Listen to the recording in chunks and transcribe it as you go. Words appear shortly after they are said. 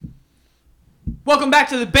Welcome back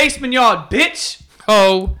to the basement yard, bitch.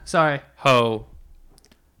 Ho. Sorry. Ho.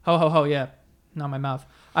 Ho, ho, ho, yeah. Not my mouth.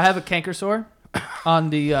 I have a canker sore on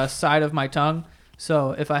the side of my tongue.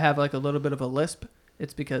 So if I have like a little bit of a lisp,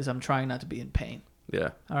 it's because I'm trying not to be in pain. Yeah.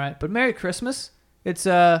 All right. But Merry Christmas. It's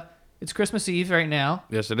Christmas Eve right now.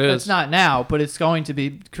 Yes, it is. It's not now, but it's going to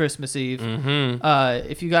be Christmas Eve. Mm-hmm.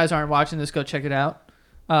 If you guys aren't watching this, go check it out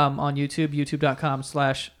on YouTube,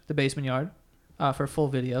 youtube.com/thebasementyard for full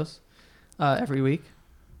videos every week.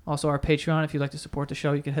 Also, our Patreon, if you'd like to support the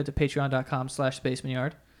show, you can head to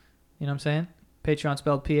patreon.com/basementyard. You know what I'm saying? Patreon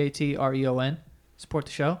spelled Patreon. Support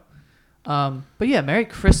the show. But yeah, Merry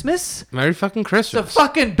Christmas. Merry fucking Christmas. The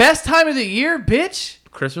fucking best time of the year, bitch.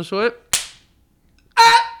 Christmas whip?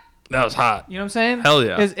 Ah! That was hot. You know what I'm saying? Hell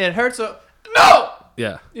yeah. It hurts. No!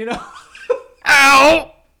 Yeah. You know?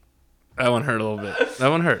 Ow! That one hurt a little bit. That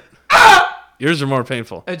one hurt. Yours are more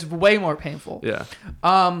painful. It's way more painful. Yeah.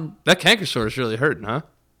 That canker sore is really hurting, huh?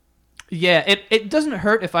 Yeah, it doesn't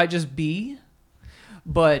hurt if I just be,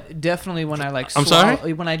 but definitely when I like I'm swallow,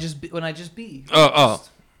 sorry? when I just be. Oh.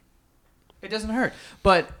 It doesn't hurt.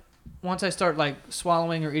 But once I start like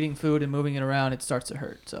swallowing or eating food and moving it around, it starts to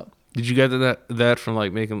hurt. So. Did you get that from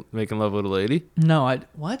like making love with a lady? No,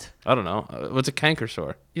 what? I don't know. What's a canker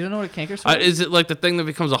sore? You don't know what a canker sore is? Is it like the thing that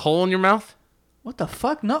becomes a hole in your mouth? What the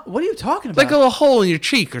fuck? No. What are you talking about? Like a little hole in your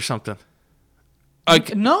cheek or something.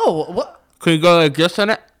 Like, no. What? can you go like this on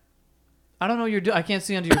it? I don't know what you're doing. I can't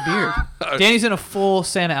see under your beard. Danny's in a full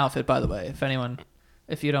Santa outfit, by the way.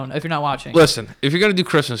 If you're not watching. Listen, if you're gonna do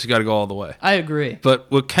Christmas, you got to go all the way. I agree. But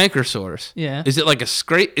with canker sores, Yeah. is it like a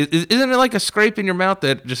scrape? Isn't it like a scrape in your mouth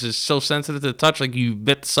that just is so sensitive to the touch, like you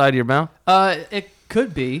bit the side of your mouth? It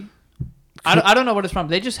could be. I don't know what it's from.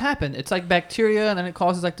 They just happen. It's like bacteria, and then it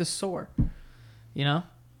causes like this sore. You know,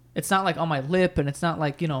 it's not like on my lip, and it's not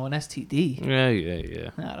like an STD. Yeah.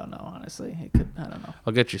 I don't know. Honestly, it could. I don't know.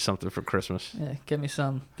 I'll get you something for Christmas. Yeah, get me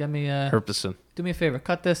some. Get me Herpesen. Do me a favor.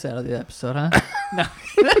 Cut this out of the episode, huh? No.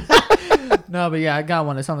 No, but yeah, I got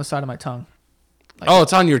one. It's on the side of my tongue.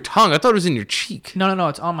 It's on your tongue. I thought it was in your cheek. No.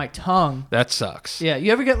 It's on my tongue. That sucks. Yeah.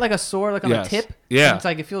 You ever get like a sore like on the tip? Yeah. And it's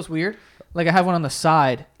like it feels weird. Like I have one on the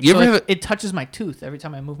side. You ever have it touches my tooth every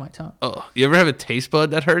time I move my tongue. Oh, you ever have a taste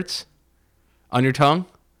bud that hurts on your tongue?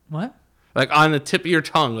 What? Like on the tip of your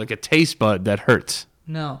tongue, like a taste bud that hurts.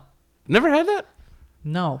 No. Never had that?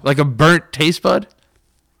 No. Like a burnt taste bud?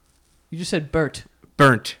 You just said Bert.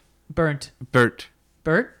 Burnt. Burnt. Bert.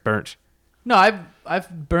 Burnt? No,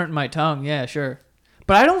 I've burnt my tongue. Yeah, sure.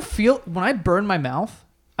 But I don't feel when I burn my mouth.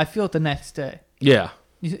 I feel it the next day. Yeah.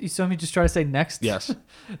 You saw me just try to say next. Yes.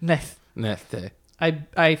 Next. Next day.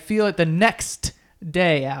 I feel it the next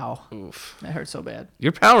day. Ow. Oof. That hurts so bad.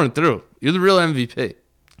 You're powering through. You're the real MVP.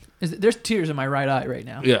 There's tears in my right eye right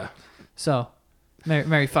now. Yeah. So,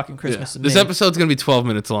 Merry fucking Christmas. Yeah. This episode's going to be 12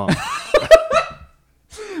 minutes long.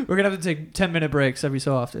 We're going to have to take 10-minute breaks every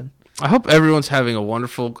so often. I hope everyone's having a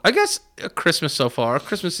wonderful, Christmas so far.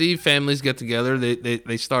 Christmas Eve, families get together.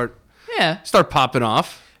 They start popping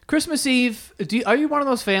off. Christmas Eve, are you one of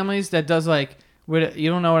those families that does like, you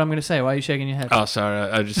don't know what I'm going to say. Why are you shaking your head? Oh,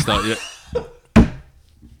 sorry. I just thought you.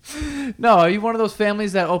 No, are you one of those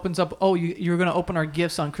families that opens up, you're going to open our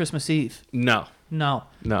gifts on Christmas Eve? No.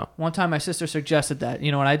 One time my sister suggested that.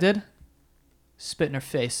 You know what I did? Spit in her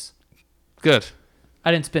face. Good. I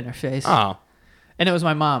didn't spit in her face. Oh. And it was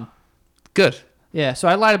my mom. Good. Yeah, so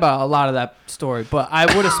I lied about a lot of that story, but I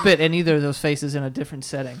would have spit in either of those faces in a different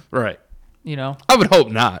setting. Right. You know? I would hope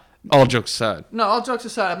not. All jokes aside. No, all jokes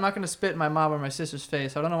aside, I'm not going to spit in my mom or my sister's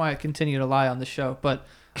face. I don't know why I continue to lie on the show, but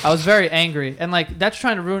I was very angry. And, like, that's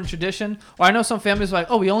trying to ruin tradition. Or I know some families are like,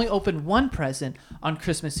 we only open one present on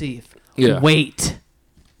Christmas Eve. Yeah. Wait.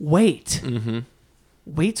 Mm-hmm.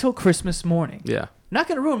 Wait till Christmas morning. Yeah. I'm not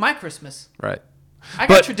going to ruin my Christmas. Right. I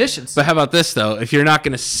got traditions. But how about this, though? If you're not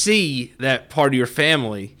going to see that part of your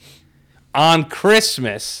family on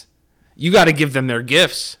Christmas, you got to give them their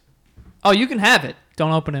gifts. Oh, you can have it.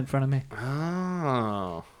 Don't open it in front of me.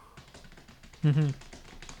 Oh. Mm-hmm.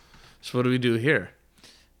 So what do we do here?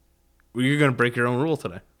 Well, you're going to break your own rule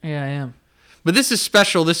today. Yeah, I am. But this is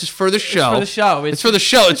special. This is for the show. It's for the show. It's for the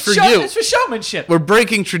show. It's for you. It's for showmanship. We're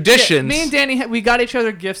breaking traditions. Yeah, me and Danny, we got each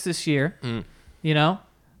other gifts this year. You know?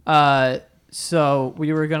 So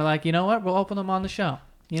we were going to like, you know what? We'll open them on the show.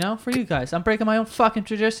 You know? For you guys. I'm breaking my own fucking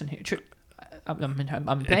tradition here. I'm in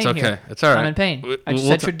pain it's okay. here. It's all right. I'm in pain. I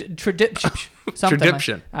just said tradition.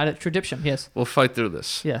 Tradition, yes. We'll fight through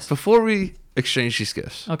this. Yes. Before we exchange these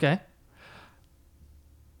gifts. Okay.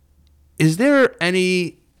 Is there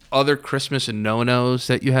any other Christmas no-nos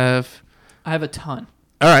that you have? I have a ton.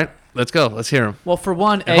 All right. Let's go. Let's hear them. Well, for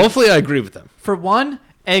one... Hopefully I agree with them. For one,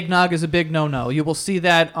 Eggnog is a big no-no. You will see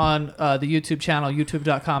that on the YouTube channel,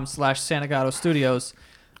 youtube.com/Santagato Studios.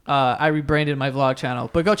 I rebranded my vlog channel,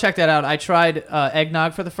 but go check that out. I tried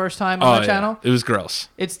eggnog for the first time on my channel. It was gross.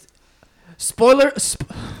 It's spoiler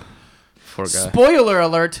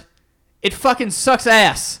alert. It fucking sucks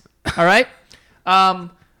ass. All right.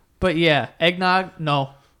 But yeah, eggnog.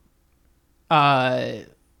 No.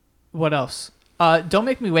 What else? Don't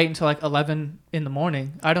make me wait until like 11 in the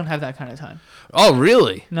morning. I don't have that kind of time. Oh,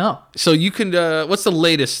 really? No. So you can. What's the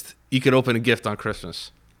latest you could open a gift on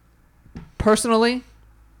Christmas? Personally,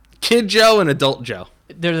 Kid Joe and Adult Joe.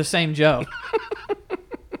 They're the same Joe.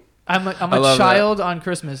 I'm a child on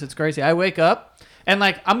Christmas. It's crazy. I wake up and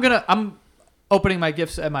like I'm opening my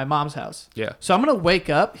gifts at my mom's house. Yeah. So I'm gonna wake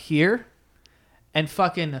up here and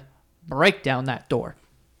fucking break down that door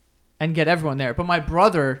and get everyone there. But my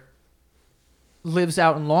brother lives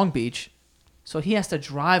out in Long Beach, so he has to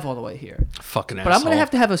drive all the way here. Fucking asshole. But I'm gonna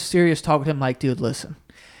have a serious talk with him. Like, dude, listen,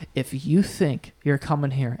 if you think you're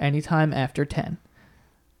coming here anytime after 10,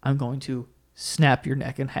 I'm going to snap your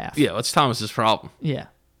neck in half. Yeah, what's Thomas's problem? Yeah.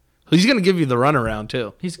 He's gonna give you the runaround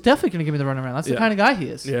too. He's definitely gonna give me the runaround. That's the kind of guy he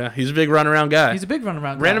is. Yeah, he's a big runaround guy. He's a big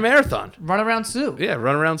runaround guy. Ran a marathon. Runaround Sue. Yeah,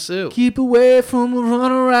 runaround Sue. Keep away from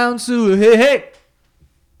runaround Sue. Hey, hey.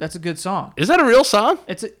 That's a good song. Is that a real song?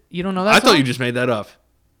 You don't know that I song? thought you just made that up.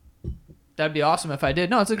 That'd be awesome if I did.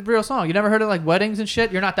 No, it's a real song. You never heard of like weddings and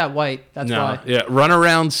shit? You're not that white. That's why. Yeah,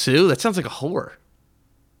 Runaround Sue? That sounds like a whore.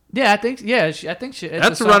 Yeah, I think she.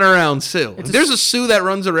 That's a Runaround Sue. If there's a Sue that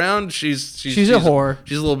runs around, she's a whore.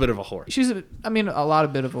 She's a little bit of a whore. A lot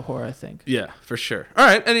of bit of a whore, I think. Yeah, for sure. All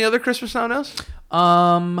right, any other Christmas sound-outs?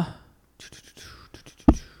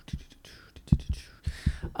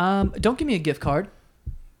 Don't give me a gift card.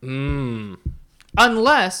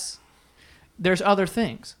 Unless there's other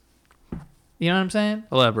things. You know what I'm saying?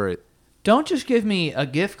 Elaborate. Don't just give me a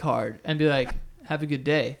gift card and be like, have a good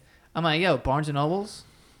day. I'm like, yo, Barnes & Nobles?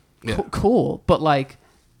 Yeah. Cool. But like,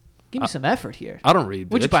 give me some effort here. I don't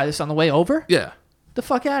read, Would you buy this on the way over? Yeah. The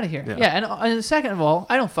fuck out of here. Yeah, and second of all,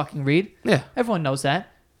 I don't fucking read. Yeah. Everyone knows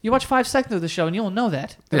that. You watch 5 seconds of the show and you'll know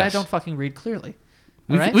that I don't fucking read clearly.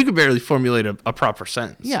 We could barely formulate a proper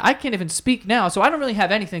sentence. Yeah, I can't even speak now, so I don't really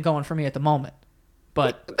have anything going for me at the moment.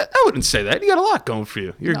 But I wouldn't say that. You got a lot going for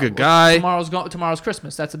you. You're a good guy. Tomorrow's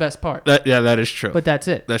Christmas. That's the best part. That is true. But that's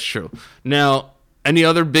it. That's true. Now, any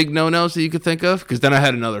other big no-nos that you could think of? Because then I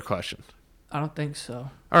had another question. I don't think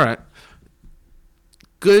so. All right.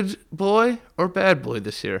 Good boy or bad boy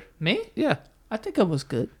this year? Me? Yeah. I think I was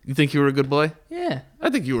good. You think you were a good boy? Yeah. I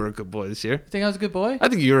think you were a good boy this year. You think I was a good boy? I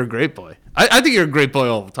think you were a great boy. I think you're a great boy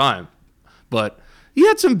all the time. But you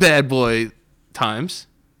had some bad boy times.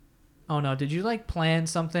 Oh, no. Did you, like, plan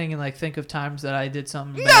something and, like, think of times that I did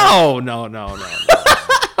something bad? No. No.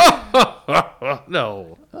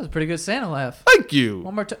 That was a pretty good Santa laugh. Thank you.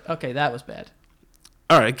 One more time. Okay, that was bad.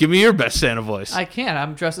 All right, give me your best Santa voice. I can't.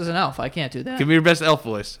 I'm dressed as an elf. I can't do that. Give me your best elf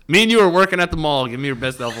voice. Me and you are working at the mall. Give me your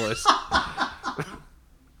best elf voice.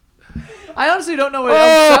 I honestly don't know what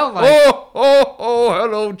elves sound like. Oh,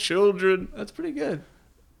 hello, children. That's pretty good.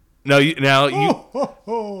 That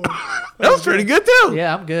was pretty good, too.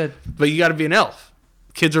 Yeah, I'm good. But you got to be an elf.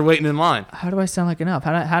 Kids are waiting in line. How do I sound like an elf?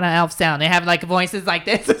 How do elves sound? They have, like, voices like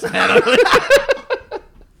this?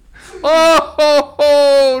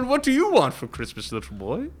 Oh, what do you want for Christmas, little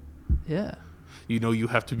boy? Yeah. You know you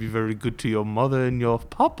have to be very good to your mother and your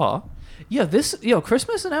papa. Yeah,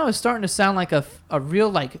 Christmas now is starting to sound like a real,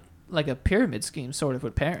 like a pyramid scheme sort of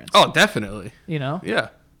with parents. Oh, definitely. You know? Yeah.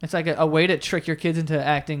 It's like a way to trick your kids into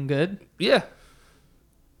acting good. Yeah.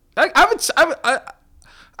 I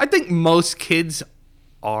think most kids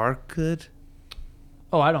are good.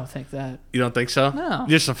 Oh, I don't think that. You don't think so? No.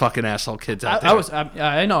 There's some fucking asshole kids out there.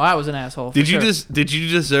 I know I was an asshole. Did you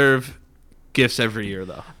deserve gifts every year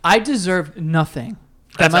though? I deserved nothing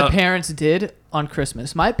that my parents did on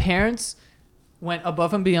Christmas. My parents went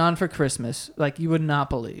above and beyond for Christmas, like you would not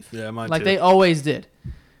believe. Yeah, mine like too. They always did.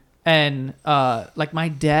 And like my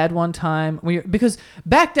dad one time, because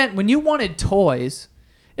back then when you wanted toys,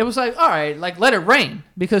 it was like, all right, like let it rain,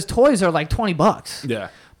 because toys are like $20. Yeah.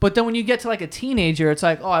 But then when you get to like a teenager, it's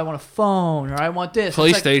like, oh, I want a phone or I want this.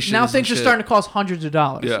 PlayStation. Now things are starting to cost hundreds of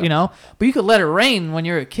dollars, you know? But you could let it rain when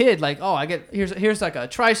you're a kid. Like, oh, here's like a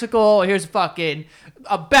tricycle. Here's fucking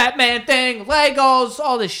a Batman thing, Legos,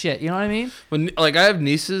 all this shit. You know what I mean? When I have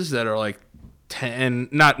nieces that are like 10,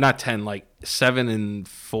 not 10, like 7 and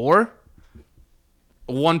 4.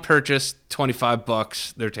 One purchase,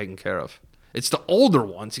 $25, they're taken care of. It's the older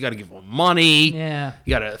ones. You got to give them money. Yeah. You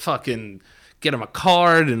got to fucking get them a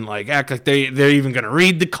card and like act like they're even going to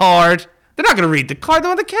read the card. They're not going to read the card. They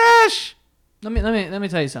want the cash. Let me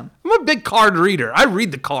tell you something. I'm a big card reader. I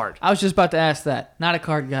read the card. I was just about to ask that. Not a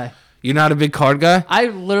card guy. You're not a big card guy? I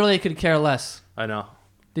literally could care less. I know.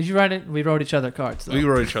 Did you write it? We wrote each other cards, though. We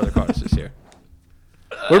wrote each other cards this year.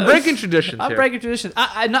 We're breaking traditions I'm here. breaking traditions.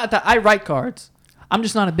 I not that I write cards. I'm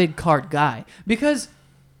just not a big card guy because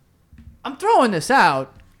I'm throwing this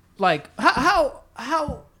out. Like how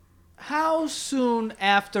soon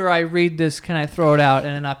after I read this can I throw it out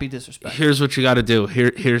and it not be disrespectful? Here's what you got to do.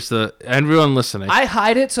 Here's the everyone listening. I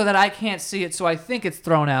hide it so that I can't see it, so I think it's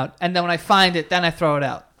thrown out, and then when I find it, then I throw it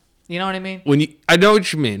out. You know what I mean? I know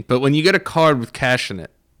what you mean, but when you get a card with cash in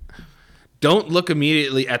it, don't look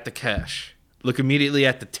immediately at the cash. Look immediately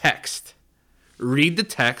at the text. Read the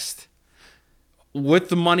text. With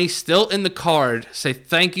the money still in the card, say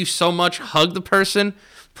thank you so much, hug the person,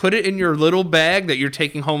 put it in your little bag that you're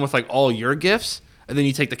taking home with like all your gifts, and then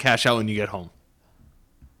you take the cash out when you get home.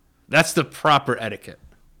 That's the proper etiquette.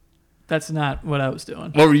 That's not what I was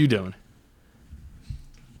doing. What were you doing?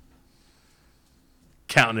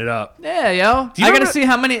 Counting it up. Yeah, yo. Do you I gotta remember- see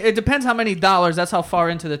how many. It depends how many dollars. That's how far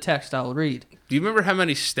into the text I'll read. Do you remember how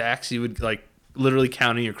many stacks you would like literally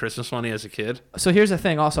counting your Christmas money as a kid? So here's the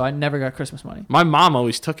thing. Also, I never got Christmas money. My mom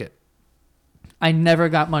always took it. I never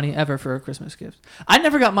got money ever for a Christmas gift. I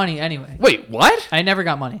never got money anyway. Wait, what? I never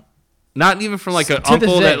got money. Not even from like an To this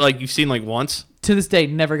uncle day. that like you've seen like once? To this day,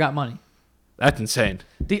 never got money. That's insane.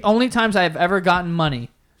 The only times I've ever gotten money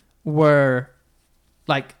were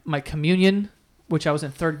like my communion, which I was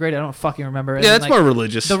in 3rd grade. I don't fucking remember. Yeah, that's like, more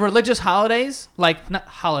religious. the religious holidays, like not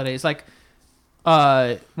holidays, like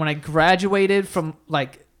when I graduated from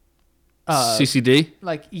like CCD?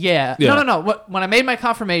 like yeah. Yeah. No. When I made my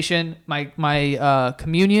confirmation, my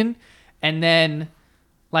communion, and then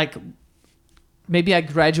like maybe I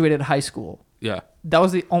graduated high school. Yeah. That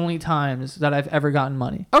was the only times that I've ever gotten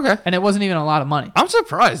money, Okay. and it wasn't even a lot of money. I'm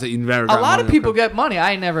surprised that you never got A lot money of on people Christmas. get money.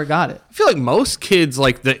 I never got it. I feel like most kids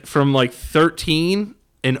like that from like 13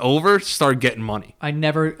 and over start getting money. I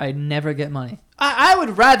never get money. I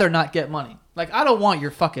would rather not get money. Like I don't want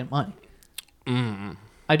your fucking money.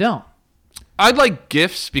 I don't. I'd like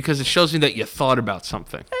gifts because it shows me that you thought about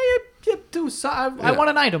something. Hey, you do so, I Yeah.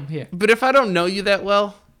 want an item here. But if I don't know you that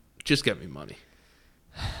well, just get me money.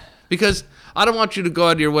 Because I don't want you to go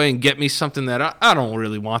out of your way and get me something that I don't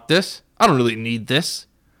really want this. I don't really need this.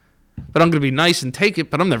 But I'm going to be nice and take it,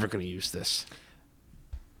 but I'm never going to use this.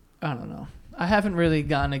 I don't know. I haven't really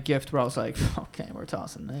gotten a gift where I was like, okay, we're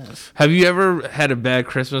tossing this. Have you ever had a bad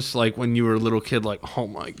Christmas like when you were a little kid like, oh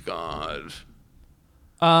my God?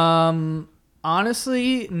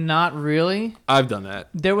 Honestly, not really. I've done that.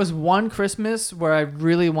 There was one Christmas where I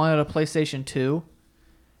really wanted a PlayStation 2,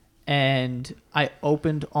 and I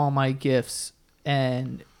opened all my gifts,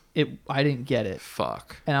 and I didn't get it.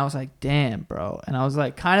 Fuck. And I was like, damn, bro. And I was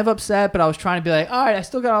like kind of upset, but I was trying to be like, all right, I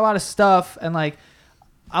still got a lot of stuff, and like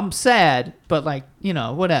I'm sad, but like, you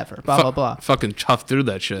know, whatever, blah, blah, blah. Fucking tough through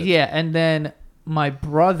that shit. Yeah, and then my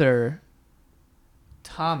brother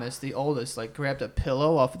Thomas, the oldest, like grabbed a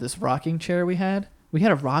pillow off of this rocking chair we had. We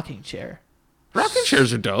had a rocking chair. Rocking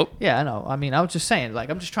chairs are dope. Yeah, I know. I mean, I was just saying, like,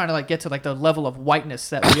 I'm just trying to like get to like the level of whiteness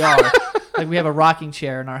that we are. Like, we have a rocking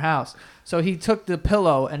chair in our house. So he took the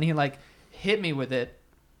pillow and he like hit me with it,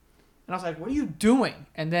 and I was like, "What are you doing?"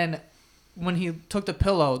 And then when he took the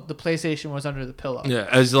pillow, the PlayStation was under the pillow. Yeah,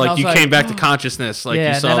 as And I like was you like, came back to consciousness, like yeah, you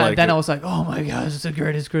and saw then, like then I was like, "Oh my god, this is the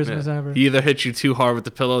greatest Christmas ever." He either hit you too hard with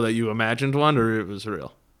the pillow that you imagined one, or it was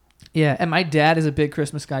real. Yeah, and my dad is a big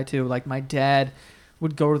Christmas guy too. Like my dad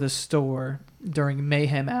would go to the store during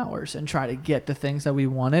mayhem hours and try to get the things that we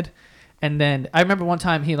wanted. And then I remember one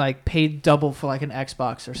time he like paid double for like an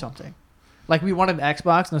Xbox or something. Like we wanted an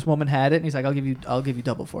Xbox and this woman had it, and he's like, I'll give you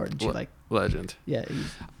double for it. And she like, Legend. yeah.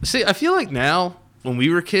 See, I feel like now when we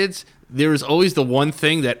were kids, there was always the one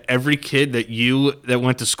thing that every kid that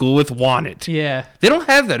went to school with wanted. Yeah. They don't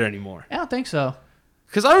have that anymore. I don't think so.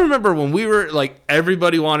 Because I remember when we were like,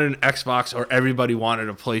 everybody wanted an Xbox, or everybody wanted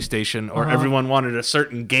a PlayStation, or everyone wanted a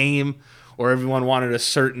certain game, or everyone wanted a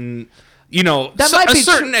certain, you know, That might a be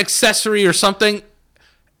certain accessory or something.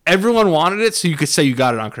 Everyone wanted it, so you could say you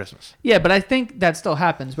got it on Christmas. Yeah, but I think that still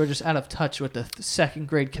happens. We're just out of touch with the second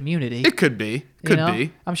grade community. It could be. you Could know?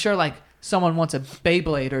 be. I'm sure like someone wants a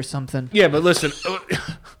Beyblade or something. Yeah, but listen.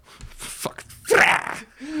 Fuck.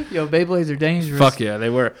 Yo, Beyblades are dangerous. Fuck yeah, they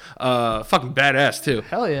were fucking badass too.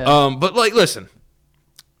 Hell yeah. But like, listen.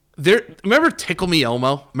 Remember Tickle Me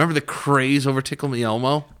Elmo? Remember the craze over Tickle Me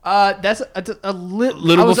Elmo? That's a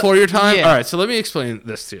Little before your time? Yeah. All right, so let me explain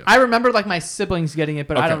this to you. I remember like my siblings getting it,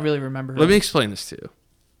 but I Okay. don't really remember. Let me explain this to you.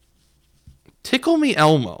 Tickle Me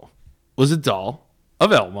Elmo was a doll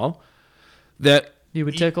of Elmo that You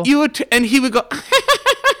would tickle? You would, and he would go,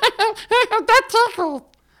 that tickled.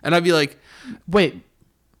 And I'd be like, Wait,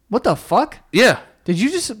 what the fuck? yeah. Did you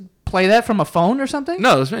just play that from a phone or something?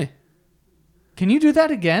 No, it was me. Can you do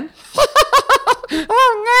that again?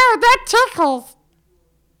 Oh no, that tickles.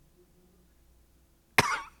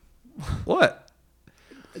 What?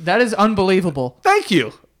 That is unbelievable. Thank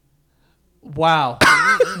you. Wow.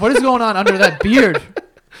 What is going on under that beard?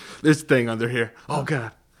 This thing under here. Oh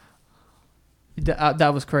god.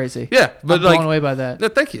 That was crazy. Yeah, but I'm like, blown away by that. no,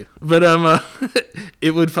 thank you. But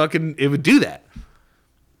it would do that.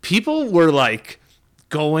 People were like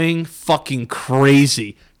going fucking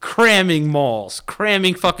crazy, cramming malls,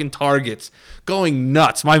 cramming fucking Targets, going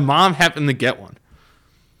nuts. My mom happened to get one.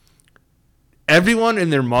 Everyone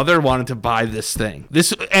and their mother wanted to buy this thing.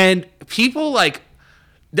 And people like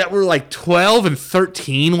that were like 12 and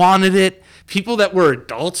 13 wanted it. People that were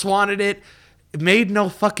adults wanted it. It made no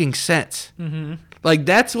fucking sense. Mm-hmm. Like,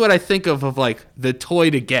 that's what I think of like the toy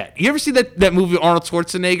to get. You ever see that movie with Arnold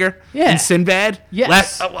Schwarzenegger? Yeah. And Sinbad?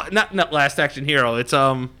 Yes. Not Last Action Hero. It's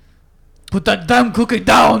Put that damn cookie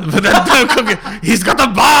down. But that damn cookie, he's got the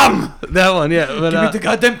bomb. That one, yeah. But, Give me the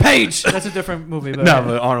goddamn page. That's a different movie. But no,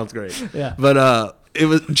 but Arnold's great. Yeah. But it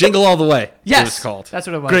was Jingle All the Way. Yes, it was called. that's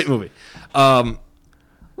what it was. Great movie.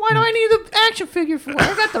 Why do I need the action figure for?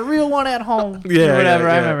 I got the real one at home. Yeah, Or whatever. yeah,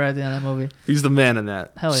 I yeah. remember at the end of that movie. He's the man in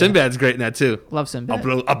that. Hell yeah. Sinbad's great in that too. Love Sinbad.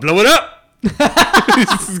 I'll blow it up.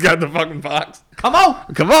 He's got the fucking box. Come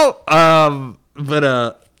on. Come on. But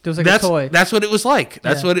It was like that's a toy. that's what it was like.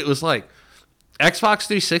 That's Yeah. what it was like. Xbox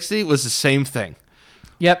 360 was the same thing.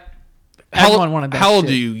 Yep. Everyone wanted that. How old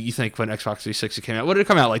shit. do you think when Xbox 360 came out? What did it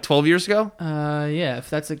come out, like 12 years ago? Yeah. If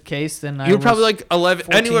that's the case, then You were probably was like 11,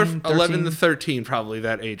 14, anywhere from 11 to 13. 13, probably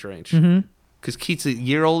that age range. Mhm. Because Keith's a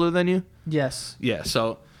year older than you. Yes. Yeah,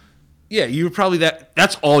 so yeah, you were probably that.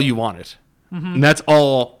 That's all you wanted, Mm-hmm. and that's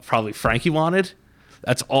all probably Frankie wanted.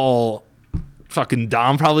 That's all fucking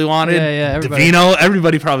Dom probably wanted. Yeah, everybody. Davino,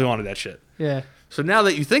 everybody probably wanted that shit. Yeah. So now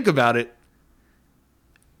that you think about it,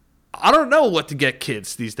 I don't know what to get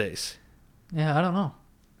kids these days. Yeah. I don't know.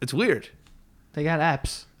 It's weird. They got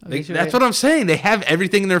apps. That's what I'm saying. They have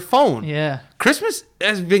everything in their phone. Yeah. Christmas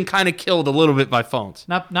has been kind of killed a little bit by phones.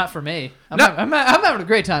 Not for me. I'm No. I'm having a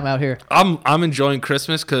great time out here. I'm enjoying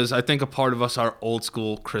Christmas because I think a part of us are old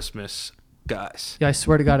school Christmas guys. Yeah, I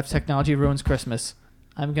swear to God, if technology ruins Christmas,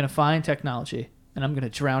 I'm gonna find technology and I'm gonna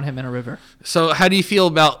drown him in a river. So how do you feel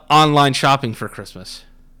about online shopping for Christmas?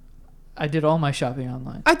 I did all my shopping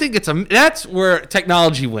online. I think that's where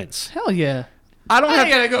technology wins. Hell yeah. I don't have.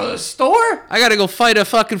 gotta go to the store. I gotta go fight a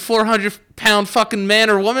fucking 400-pound fucking man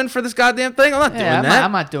or woman for this goddamn thing. I'm not doing that.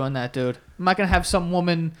 I'm not doing that, dude. I'm not gonna have some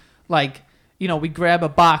woman like, we grab a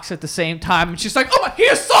box at the same time and she's like, "Oh my, he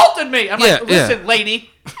assaulted me." I'm Yeah, like, "Listen,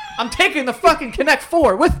 lady, I'm taking the fucking Connect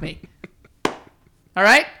 4 with me. All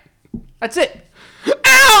right, that's it."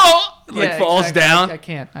 Ow! Like Yeah, falls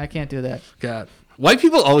exactly. down. I can't do that. God, white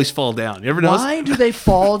people always fall down. You ever notice? Why do they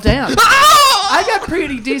fall down? I got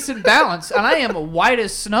pretty decent balance, and I am white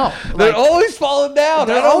as snow. They're Like, always falling down.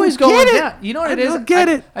 they're I don't always get going it. down. You know what I it is? don't get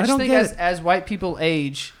it. I I just don't think get as white people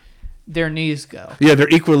age, their knees go Yeah, their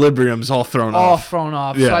equilibrium's all thrown all off. thrown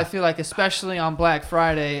off. Yeah. So I feel like, especially on Black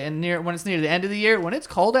Friday and when it's near the end of the year, when it's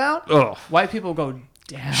cold out, Ugh. white people go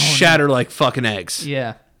down. Shatter like fucking eggs.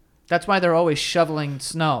 Yeah. That's why they're always shoveling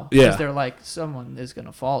snow. Yeah. Because they're like, someone is going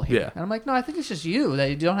to fall here. Yeah. And I'm like, no, I think it's just you that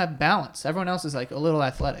you don't have balance. Everyone else is like a little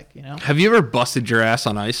athletic, Have you ever busted your ass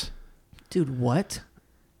on ice? Dude, what?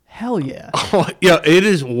 Hell yeah. Oh, yeah, it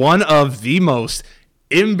is one of the most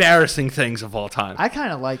embarrassing things of all time. I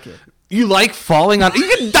kind of like it. You like falling on? You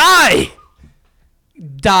can die.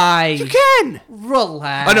 Die. You can.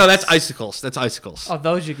 Relax. Oh no, that's icicles. That's icicles. Oh,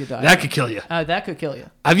 those you could die. That could kill you. That could kill you.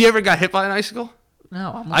 Have you ever got hit by an icicle?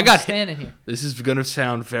 No, I'm I got hit. standing here. This is gonna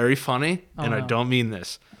sound very funny, and I no. don't mean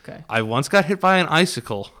this. Okay. I once got hit by an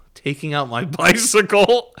icicle taking out my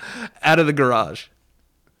bicycle out of the garage.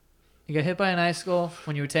 You got hit by an icicle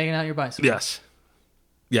when you were taking out your bicycle. Yes.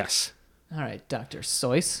 Yes. All right, Dr.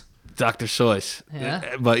 Seuss. Dr. Seuss.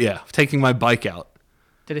 Yeah? But yeah, taking my bike out.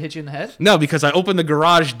 Did it hit you in the head? No, because I opened the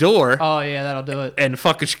garage door Oh, yeah, that'll do it. and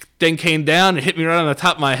fucking thing came down and hit me right on the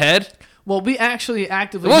top of my head. Well, we actually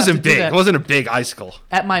actively It have wasn't to do big. that. It wasn't a big icicle.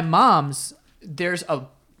 At my mom's, there's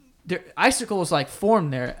icicles like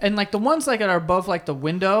formed there, and like the ones like that are above like the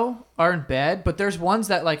window aren't bad, but there's ones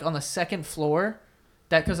that like on the second floor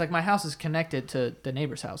that because like my house is connected to the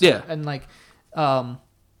neighbor's house. Yeah. And like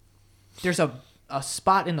there's a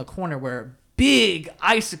spot in the corner where big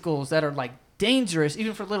icicles that are like dangerous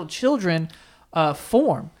even for little children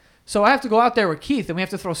form. So I have to go out there with Keith and we have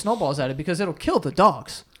to throw snowballs at it because it'll kill the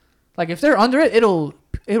dogs. Like if they're under it,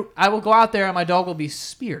 I will go out there and my dog will be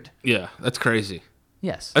speared. Yeah, that's crazy.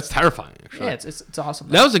 Yes. That's terrifying, actually. Yeah, it's awesome.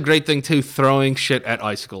 That was a great thing, too, throwing shit at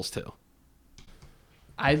icicles, too.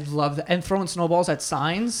 I love that. And throwing snowballs at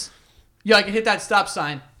signs. Yeah, I can hit that stop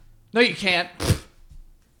sign. No, you can't.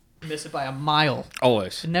 Miss it by a mile.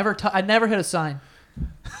 Always. I never hit a sign.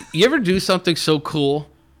 You ever do something so cool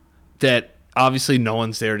that obviously no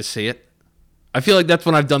one's there to see it? I feel like that's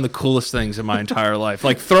when I've done the coolest things in my entire life.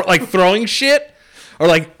 Like throwing shit or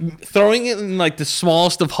like throwing it in like the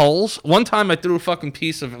smallest of holes. One time I threw a fucking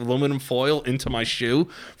piece of aluminum foil into my shoe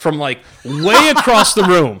from like way across the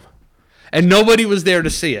room. And nobody was there to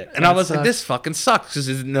see it. And I was like, this fucking sucks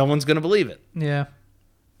because no one's going to believe it. Yeah.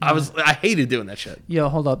 I hated doing that shit. Yo,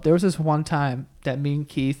 hold up. There was this one time that me and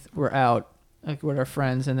Keith were out like with our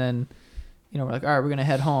friends, and then, we're like, all right, we're going to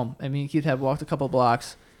head home. And me and Keith had walked a couple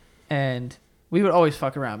blocks, and we would always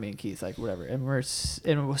fuck around, me and Keith, like whatever. And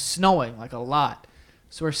it was snowing like a lot.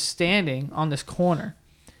 So we're standing on this corner,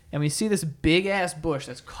 and we see this big-ass bush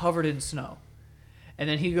that's covered in snow. And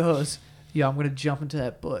then he goes, yo, I'm going to jump into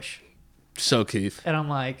that bush. So Keith. And I'm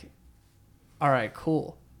like, all right,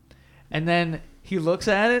 cool. And then he looks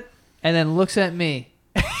at it and then looks at me.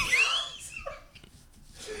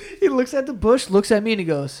 He looks at the bush, looks at me, and he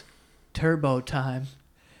goes, turbo time.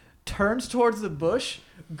 Turns towards the bush,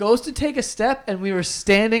 goes to take a step, and we were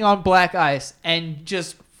standing on black ice and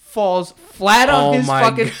just falls flat on his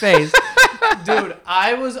fucking face. Dude,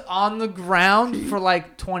 I was on the ground for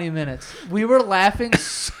like 20 minutes. We were laughing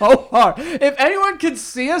so hard. If anyone could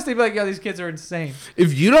see us, they'd be like, yo, these kids are insane.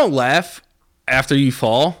 If you don't laugh after you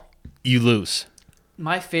fall, you lose.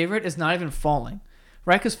 My favorite is not even falling,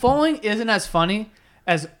 right? Because falling isn't as funny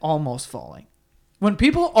as almost falling. When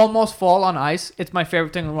people almost fall on ice, it's my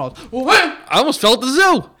favorite thing in the world. I almost fell at the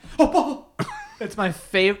zoo. It's my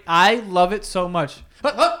favorite. I love it so much.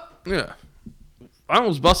 Yeah. I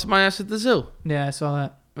almost busted my ass at the zoo. Yeah, I saw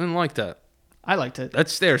that. I didn't like that. I liked it. That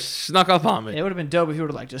stare snuck up on me. It would have been dope if you would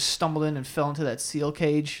have like just stumbled in and fell into that seal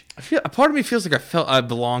cage. A part of me feels like I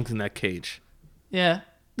belonged in that cage. Yeah.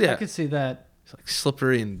 Yeah. I could see that. It's like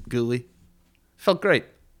slippery and gooey. Felt great.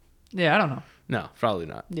 Yeah, I don't know. No, probably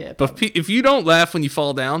not. Yeah. But if you don't laugh when you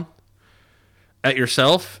fall down at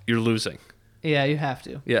yourself, you're losing. Yeah, you have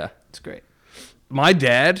to. Yeah. It's great. My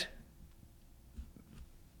dad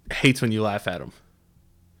hates when you laugh at him.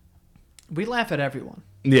 We laugh at everyone.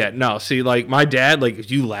 Yeah, no. See, like my dad, like if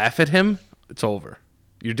you laugh at him, it's over.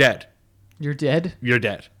 You're dead. You're dead? You're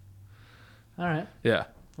dead. All right. Yeah.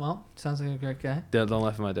 Well, sounds like a great guy. Dad, don't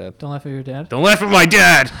laugh at my dad. Don't laugh at your dad. Don't laugh at my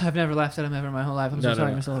dad. I've never laughed at him ever in my whole life. I'm so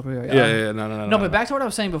sorry, Mr. Loprio. Yeah, No, but back to what I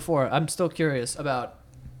was saying before. I'm still curious about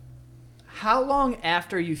how long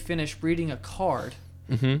after you finish reading a card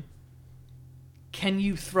can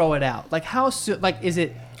you throw it out? Like how soon? Like is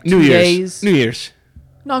it 2 New Year's. days? New Year's.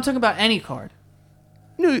 No, I'm talking about any card.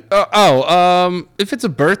 If it's a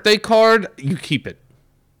birthday card, you keep it.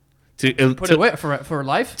 Put it away for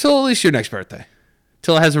life? Till at least your next birthday.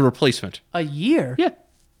 Till it has a replacement. A year? Yeah.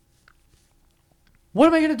 What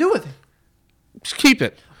am I going to do with it? Just keep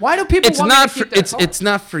it. Why do people want me to keep their card? It's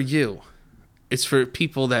not for you. It's for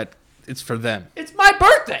people that it's for them. It's my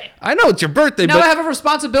birthday. I know it's your birthday, now but I have a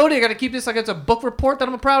responsibility. I got to keep this like it's a book report that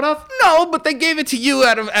I'm proud of. No, but they gave it to you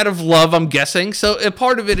out of love, I'm guessing. So a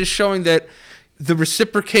part of it is showing that the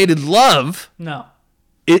reciprocated love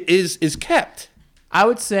is kept. I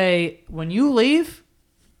would say when you leave,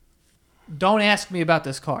 don't ask me about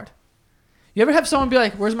this card. You ever have someone be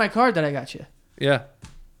like, "Where's my card that I got you?" Yeah.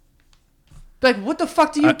 Like, what the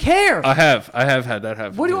fuck do you care? I have had that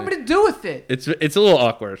happen. What do you want me to do with it? It's a little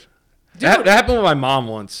awkward. Dude, that happened with my mom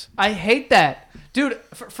once. I hate that. Dude,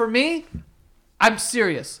 for me, I'm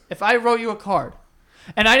serious. If I wrote you a card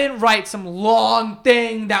and I didn't write some long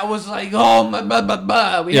thing that was like, oh, my, blah, blah,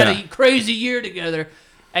 blah. We had a crazy year together.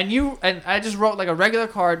 And I just wrote like a regular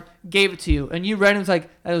card, gave it to you, and you read it and was like,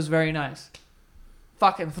 that was very nice.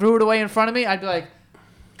 Fucking threw it away in front of me. I'd be like,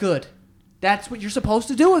 good. That's what you're supposed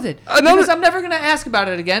to do with it. Because I'm never going to ask about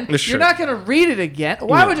it again. You're not going to read it again.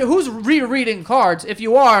 Why would you? Who's rereading cards? If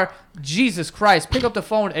you are, Jesus Christ, pick up the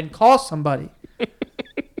phone and call somebody.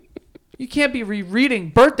 You can't be rereading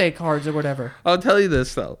birthday cards or whatever. I'll tell you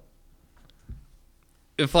this, though.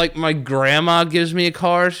 If, like, my grandma gives me a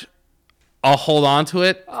card, I'll hold on to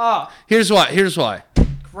it. Oh. Here's why.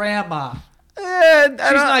 Grandma. She's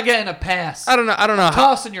not getting a pass. I don't know.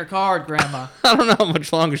 Tossing your card, Grandma. I don't know how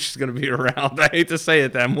much longer she's going to be around. I hate to say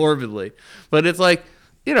it that morbidly. But it's like,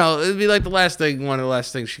 it'd be like one of the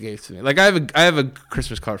last things she gave to me. Like, I have a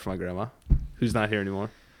Christmas card for my grandma, who's not here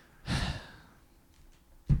anymore.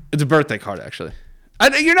 It's a birthday card, actually.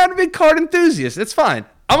 You're not a big card enthusiast. It's fine.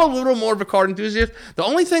 I'm a little more of a card enthusiast. The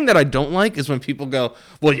only thing that I don't like is when people go,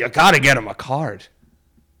 well, you got to get them a card.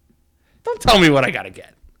 Don't tell me what I got to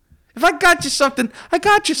get. If I got you something, I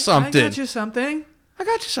got you something. I got you something. I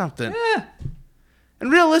got you something. Yeah.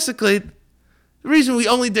 And realistically, the reason we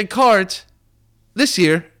only did cards this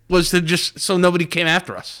year was to just so nobody came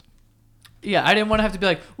after us. Yeah, I didn't want to have to be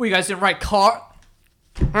like, well, you guys didn't write card.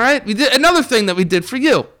 All right? We did another thing that we did for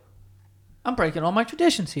you. I'm breaking all my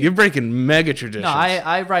traditions here. You're breaking mega traditions. No,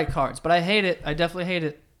 I write cards, but I hate it. I definitely hate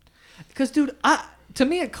it. Because, dude, to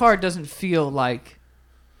me, a card doesn't feel like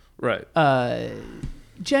Right.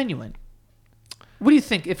 genuine. What do you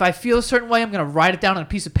think? If I feel a certain way, I'm going to write it down on a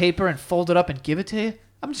piece of paper and fold it up and give it to you?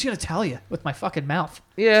 I'm just going to tell you with my fucking mouth.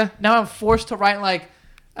 Yeah. Now I'm forced to write like,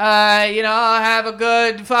 have a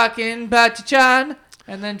good fucking bachachan.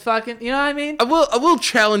 And then fucking, you know what I mean? I will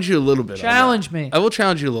challenge you a little bit. Challenge on that. me. I will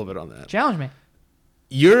challenge you a little bit on that. Challenge me.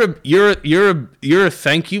 You're a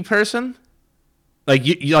thank you person. Like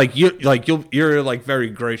you're like very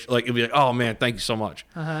gracious. Like you'll be like, oh man, thank you so much.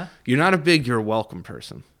 Uh-huh. You're not a big you're welcome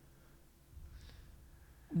person.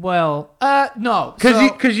 Well, no.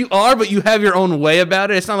 Because you are, but you have your own way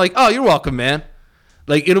about it. It's not like, oh, you're welcome, man.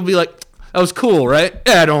 Like it'll be like, that was cool, right?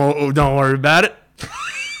 Yeah, don't worry about it.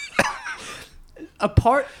 A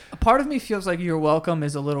part of me feels like you're welcome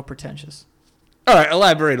is a little pretentious. All right,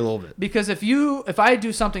 elaborate a little bit. Because if I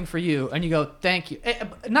do something for you and you go thank you,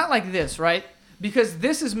 not like this, right? Because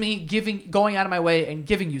this is me going out of my way and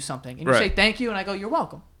giving you something, and you say thank you, and I go you're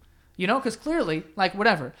welcome, because clearly like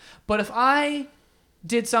whatever. But if I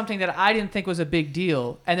did something that I didn't think was a big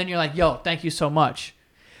deal, and then you're like yo thank you so much,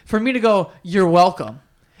 for me to go you're welcome,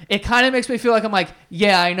 it kind of makes me feel like I'm like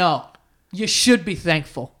yeah I know you should be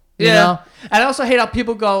thankful. You know? And I also hate how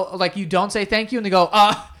people go like you don't say thank you and they go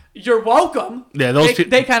you're welcome. Yeah,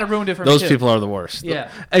 they kind of ruined it for me. Those people are the worst. Yeah.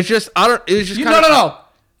 It's just it's just no.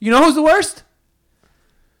 You know who's the worst?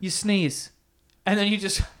 You sneeze, and then you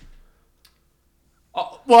just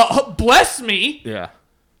bless me. Yeah.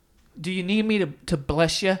 Do you need me to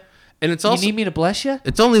bless you? And it's also you need me to bless you?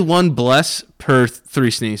 It's only one bless per 3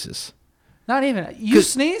 sneezes. Not even. You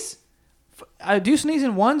sneeze? Do you sneeze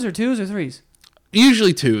in 1s or 2s or 3s?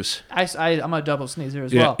 Usually 2s. I'm a double sneezer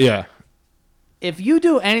as well. Yeah. If you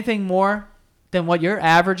do anything more than what you're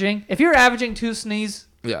averaging, if you're averaging 2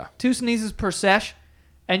 sneezes per sesh,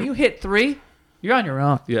 and you hit 3, you're on your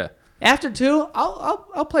own. Yeah. After 2,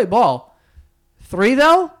 I'll play ball. 3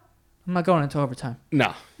 though, I'm not going into overtime.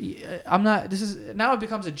 No. I'm not. Now it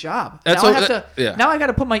becomes a job. Now I got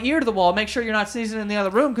to put my ear to the wall, make sure you're not sneezing in the other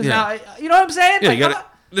room because now you know what I'm saying? Yeah, like,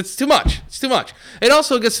 it's too much. It's too much. It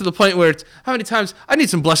also gets to the point where it's how many times I need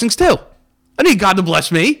some blessings too. I need God to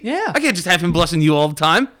bless me. Yeah. I can't just have him blessing you all the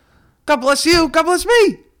time. God bless you. God bless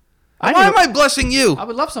me. Why am I blessing you? I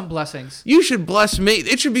would love some blessings. You should bless me.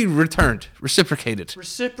 It should be returned, reciprocated.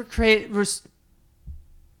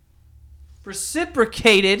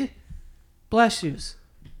 Reciprocated bless yous.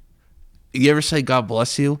 You ever say God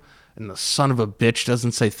bless you and the son of a bitch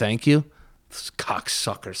doesn't say thank you? Those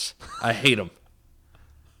cocksuckers. I hate them.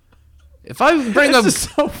 If I bring up... This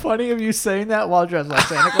is so funny of you saying that while dressed like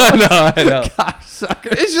Santa Claus. I know.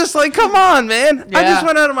 Cocksucker. It's just like, come on, man. Yeah. I just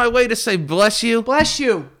went out of my way to say bless you. Bless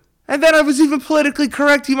you. And then I was even politically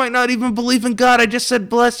correct. You might not even believe in God. I just said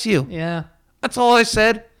bless you. Yeah. That's all I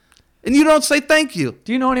said. And you don't say thank you.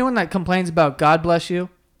 Do you know anyone that complains about God bless you?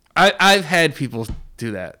 I've had people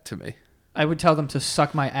do that to me. I would tell them to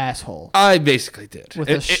suck my asshole. I basically did. With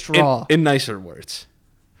a straw. In nicer words.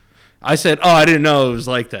 I said, oh, I didn't know it was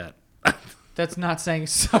like that. That's not saying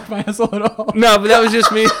suck my asshole at all. No, but that was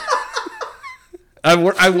just me. I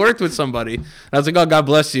worked with somebody. And I was like, oh, God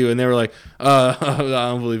bless you. And they were like, I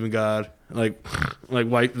don't believe in God. Like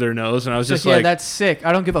wipe their nose. And I was just like, yeah, that's sick.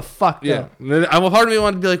 I don't give a fuck, though. Yeah. Part of me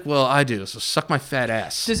wanted to be like, well, I do. So suck my fat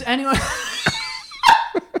ass. Does anyone...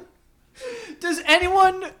 Does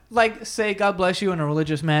anyone, like, say God bless you in a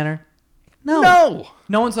religious manner? No.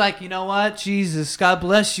 No one's like, you know what? Jesus, God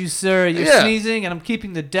bless you, sir. You're sneezing and I'm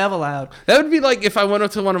keeping the devil out. That would be like if I went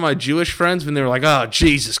up to one of my Jewish friends when they were like, oh,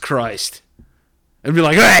 Jesus Christ. I'd be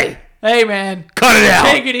like, hey, man. Cut it out.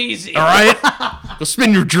 Take it easy. All right? Go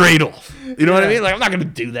spin your dreidel. You know what I mean? Like, I'm not going to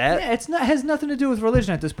do that. Yeah, it has nothing to do with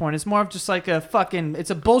religion at this point. It's more of just like it's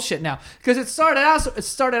a bullshit now. Because it started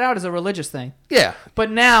out as a religious thing. Yeah. But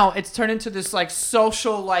now it's turned into this like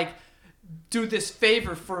social, like, do this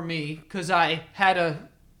favor for me because I had a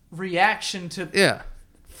reaction to... Yeah.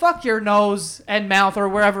 Fuck your nose and mouth or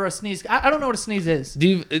wherever a sneeze... I don't know what a sneeze is.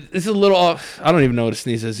 It's a little off. I don't even know what a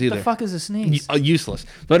sneeze is either. The fuck is a sneeze? Useless.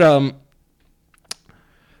 But, a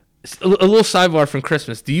little sidebar from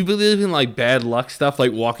Christmas. Do you believe in, like, bad luck stuff,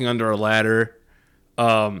 like walking under a ladder,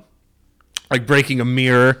 like breaking a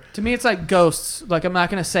mirror. To me, it's like ghosts. Like, I'm not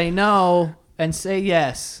going to say no and say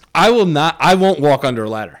yes. I won't walk under a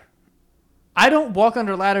ladder. I don't walk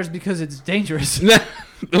under ladders because it's dangerous.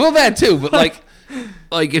 Well, that too, but like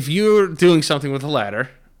if you're doing something with a ladder,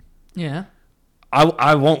 Yeah.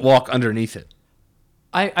 I won't walk underneath it.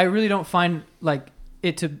 I really don't find, like,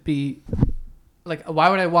 it to be... Like, why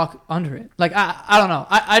would I walk under it? Like, I don't know.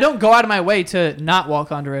 I don't go out of my way to not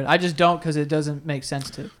walk under it. I just don't because it doesn't make sense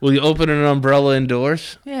to. Will you open an umbrella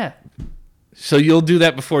indoors? Yeah. So you'll do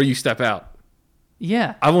that before you step out.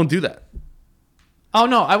 Yeah. I won't do that. Oh,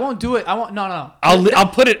 no. I won't do it. I won't. No. I'll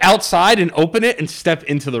put it outside and open it and step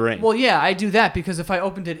into the rain. Well, yeah, I do that because if I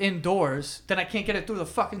opened it indoors, then I can't get it through the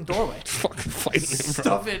fucking doorway. Fucking fighting it, bro.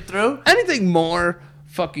 Stuff it through. Anything more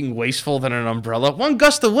fucking wasteful than an umbrella? One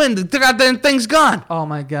gust of wind, the goddamn thing's gone. Oh,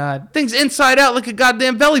 my God. Thing's inside out like a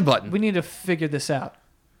goddamn belly button. We need to figure this out.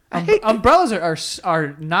 I hate Umbrellas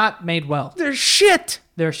are not made well. They're shit.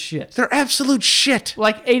 They're shit. They're absolute shit.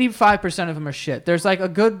 Like 85% of them are shit. There's like a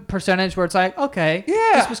good percentage where it's like, okay,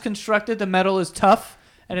 Yeah. this was constructed, the metal is tough,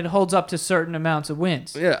 and it holds up to certain amounts of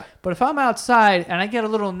winds. Yeah. But if I'm outside and I get a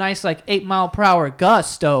little nice like 8-mile-per-hour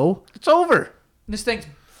gusto, It's over. this thing's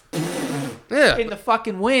Yeah. in the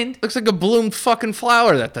fucking wind. Looks like a bloomed fucking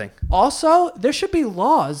flower, that thing. Also, there should be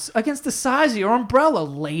laws against the size of your umbrella,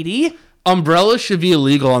 lady. Umbrellas should be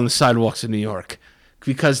illegal on the sidewalks of New York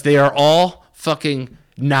because they are all fucking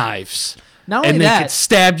knives. Not only and they that- can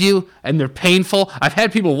stab you, and they're painful. I've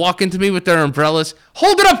had people walk into me with their umbrellas.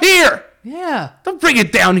 Hold it up here! Yeah. Don't bring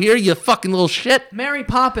it down here, you fucking little shit. Mary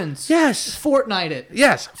Poppins. Yes. Fortnite it.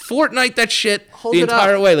 Yes. Fortnite that shit Hold the it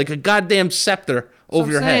entire up. way like a goddamn scepter That's over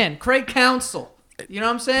what your I'm saying. head. Craig Counsell. You know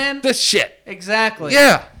what I'm saying? This shit. Exactly.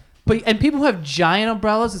 Yeah. And people who have giant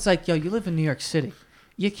umbrellas. It's like, yo, you live in New York City.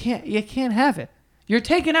 You can't have it. You're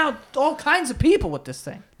taking out all kinds of people with this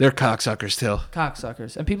thing. They're cocksuckers too.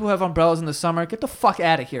 Cocksuckers. And people who have umbrellas in the summer, get the fuck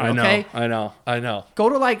out of here, okay? I know. Go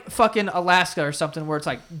to like fucking Alaska or something where it's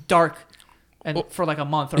like dark and for like a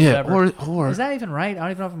month or Yeah, whatever. or Is that even right? I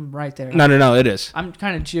don't even know if I'm right there. No, it is. I'm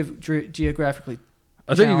kind of geographically.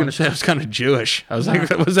 I thought you were going to say I was kind of Jewish. I was like,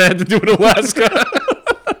 what does that have to do with Alaska?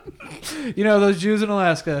 You know, those Jews in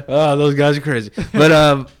Alaska. Oh, those guys are crazy.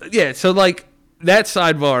 But, yeah, so, like, that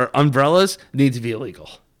sidebar, umbrellas need to be illegal.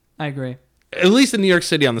 I agree. At least in New York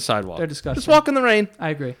City on the sidewalk. They're disgusting. Just walk in the rain. I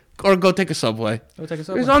agree. Or go take a subway. Go take a There's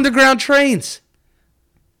subway. underground trains.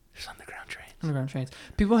 There's underground trains. Underground trains.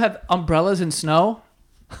 People have umbrellas in snow.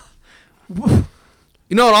 You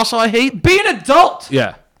know what also I hate? Be an adult!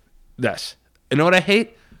 Yeah. Yes. You know what I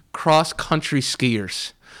hate? Cross-country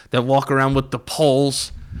skiers that walk around with the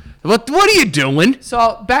poles. What are you doing?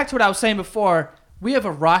 So, back to what I was saying before. We have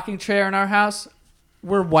a rocking chair in our house.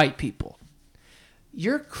 We're white people.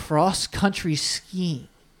 You're cross-country skiing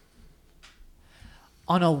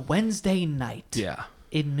on a Wednesday night Yeah.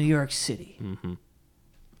 in New York City. Mm-hmm.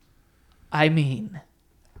 I mean,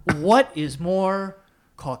 what is more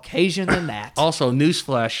Caucasian than that? Also,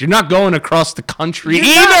 newsflash, you're not going across the country You're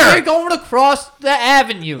either. going across the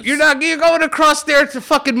avenues. You're going across there to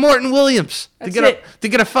fucking Morton Williams That's to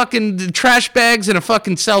get a fucking trash bags and a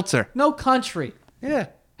fucking seltzer. No country. Yeah.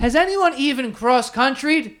 Has anyone even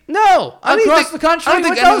cross-countryed? No. Across the country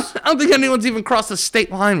with those? I don't think anyone's even crossed the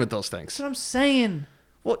state line with those things. That's what I'm saying.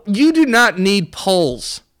 Well, you do not need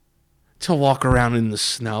poles to walk around in the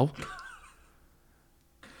snow.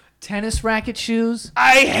 Tennis racket shoes.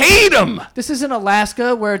 I hate them. This isn't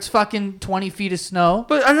Alaska where it's fucking 20 feet of snow.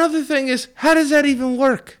 But another thing is, how does that even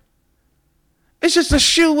work? It's just a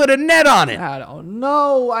shoe with a net on it. I don't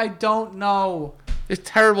know. I don't know. It's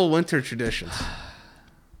terrible winter traditions.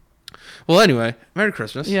 Well, anyway, Merry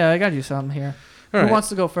Christmas. Yeah, I got you something here. All Who right. wants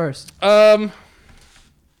to go first?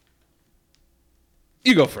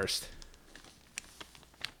 You go first.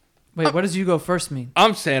 Wait, what does you go first mean?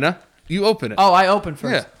 I'm Santa. You open it. Oh, I open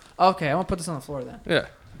first. Yeah. Okay, I'm going to put this on the floor then. Yeah.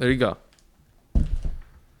 There you go.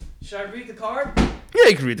 Should I read the card? Yeah,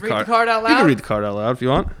 you can read the Read card. the card out You can loud? read the card out loud if you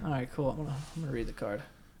want. All right, cool. I'm gonna read the card.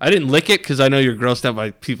 I didn't lick it because I know you're grossed out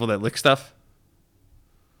by people that lick stuff.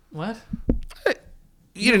 What?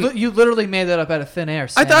 You didn't. You literally made that up out of thin air, I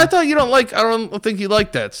Santa. thought you don't like. I don't think you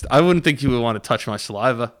like that. I wouldn't think you would want to touch my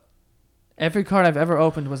saliva. Every card I've ever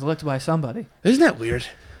opened was licked by somebody. Isn't that weird?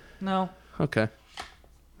 No. Okay.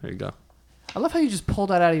 There you go. I love how you just pulled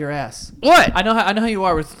that out of your ass. What? I know how you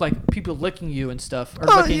are with like people licking you and stuff or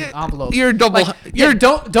Oh, licking yeah, envelopes. you're a double- Like, you're-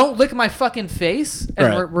 don't lick my fucking face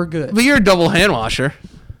and Right. we're good. But you're a double hand washer.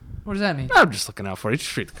 What does that mean? I'm just looking out for you.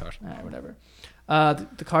 Just read the card. All right, whatever.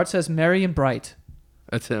 The card says merry and bright.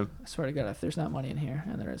 That's him. I swear to God, if there's not money in here,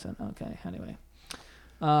 and there isn't. Okay, anyway.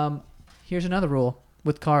 Here's another rule.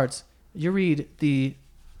 with cards, you read the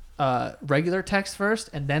regular text first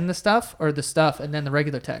and then the stuff, or the stuff and then the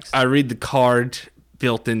regular text? I read the card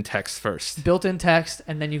built-in text first. Built-in text,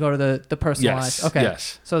 and then you go to the personalized. Yes. Okay.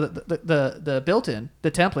 Yes. So the built-in,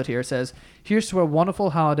 the template here says, "Here's to a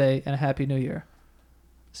wonderful holiday and a happy new year."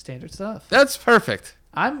 Standard stuff. That's perfect.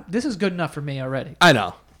 This is good enough for me already. I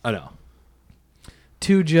know.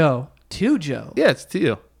 To Joe. To Joe. Yeah, it's to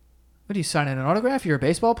you. What are you signing an autograph? You're a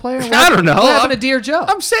baseball player? I don't know. What happened to Dear Joe?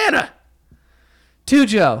 I'm Santa. To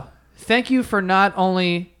Joe. Thank you not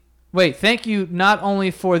only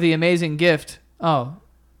for the amazing gift. Oh,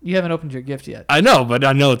 you haven't opened your gift yet. I know, but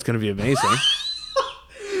I know it's going to be amazing.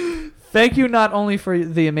 Thank you not only for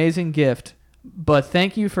the amazing gift, but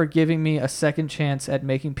thank you for giving me a second chance at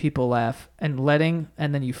making people laugh and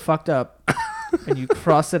then you fucked up and you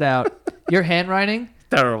crossed it out. Your handwriting?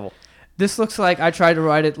 Terrible. This looks like I tried to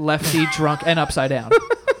write it lefty, drunk, and upside down.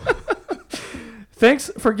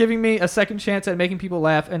 Thanks for giving me a second chance at making people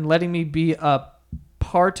laugh and letting me be a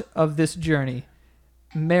part of this journey.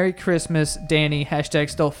 Merry Christmas, Danny.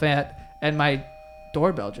 #still fat. And my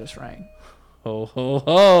doorbell just rang. Ho, ho,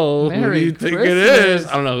 ho. Who do you think it is?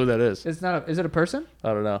 I don't know who that is. It's not. Is it a person? I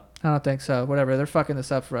don't know. I don't think so. Whatever. They're fucking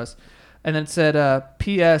this up for us. And then it said,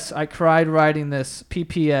 P.S. I cried writing this.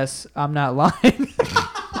 P.P.S. I'm not lying.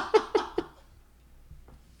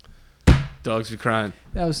 Dogs be crying.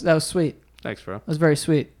 That was sweet. Thanks, bro. That was very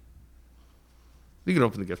sweet. You can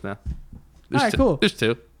open the gift now. All right, cool. There's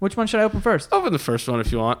two. Which one should I open first? Open the first one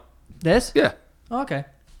if you want. This? Yeah. Oh, okay.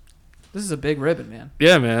 This is a big ribbon, man.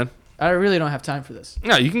 Yeah, man. I really don't have time for this.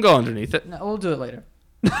 No, you can go underneath it. No, we'll do it later.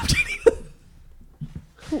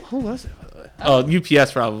 Who was it, by the way? Oh,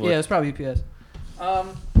 UPS probably. Yeah, it's probably UPS. All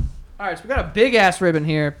right, so we got a big-ass ribbon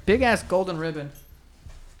here. Big-ass golden ribbon.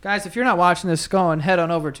 Guys, if you're not watching this, go and head on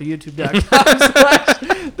over to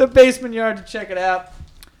youtube.com/The Basement Yard to check it out.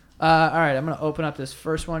 All right, I'm going to open up this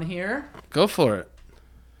first one here. Go for it.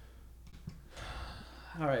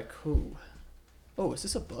 All right, cool. Oh, is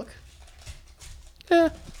this a book? Yeah.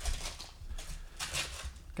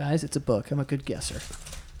 Guys, it's a book. I'm a good guesser.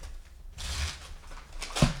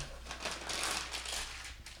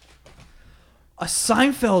 A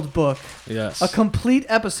Seinfeld book. Yes. A complete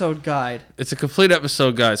episode guide. It's a complete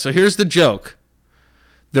episode, guys. So here's the joke.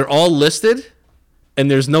 They're all listed, and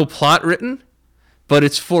there's no plot written, but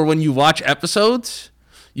it's for when you watch episodes,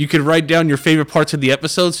 you can write down your favorite parts of the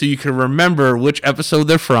episode so you can remember which episode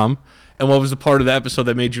they're from and what was the part of the episode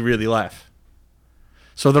that made you really laugh.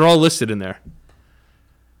 So they're all listed in there.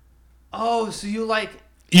 Oh, so You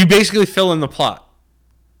basically fill in the plot.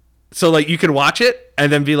 So, you could watch it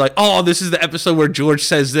and then be like, oh, this is the episode where George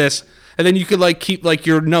says this. And then you could, keep,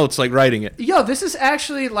 your notes, writing it. Yo, this is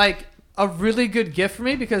actually, a really good gift for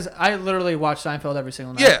me because I literally watch Seinfeld every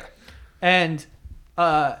single night. Yeah. And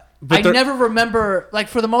I never remember,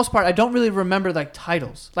 for the most part, I don't really remember,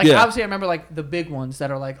 titles. Obviously, I remember, the big ones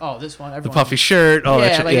that are oh, this one, everyone. The puffy shirt. Oh,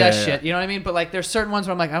 yeah, that shit. You know what I mean? But, there's certain ones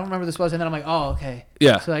where I'm I don't remember this was. And then I'm oh, okay.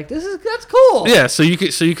 Yeah. So, that's cool. Yeah, so you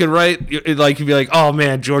could write, you'd be like, oh,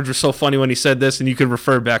 man, George was so funny when he said this, and you could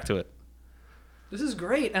refer back to it. This is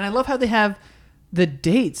great. And I love how they have the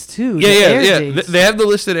dates, too. Yeah. Dates. They have the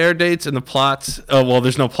listed air dates and the plots. Oh, well,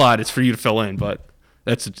 there's no plot. It's for you to fill in, but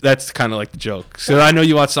that's kind of the joke. So I know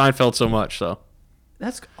you watch Seinfeld so much, so.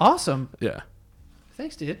 That's awesome. Yeah.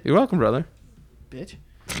 Thanks, dude. You're welcome, brother. Bitch.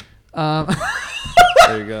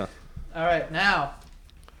 There you go. All right, now.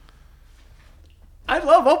 I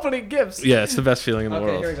love opening gifts. Yeah, it's the best feeling in the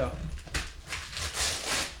world. Okay, here we go.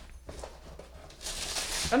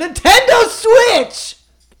 A Nintendo Switch!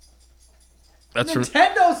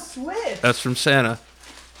 Nintendo Switch! That's from Santa.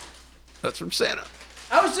 That's from Santa.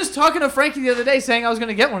 I was just talking to Frankie the other day saying I was going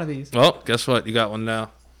to get one of these. Well, guess what? You got one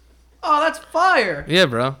now. Oh, that's fire. Yeah,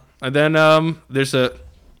 bro. And then there's a...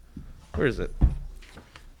 Where is it?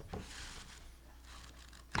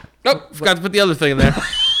 Nope, forgot to put the other thing in there.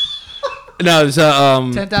 No, it was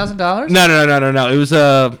 $10,000? No. It was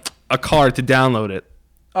a card to download it.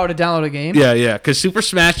 Oh, to download a game? Yeah. Because Super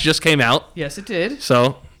Smash just came out. Yes, it did.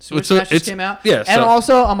 So Super Smash just came out. Yeah. And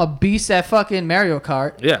also, I'm a beast at fucking Mario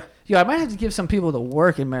Kart. Yeah. Yo, I might have to give some people to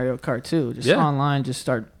work in Mario Kart too. Just online, just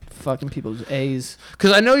start fucking people's A's.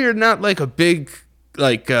 Because I know you're not a big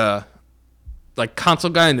console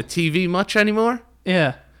guy in the TV much anymore.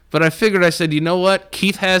 Yeah. But I figured, I said, you know what?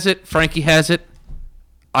 Keith has it. Frankie has it.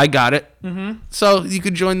 I got it. Mm-hmm. So you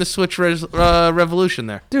could join the Switch revolution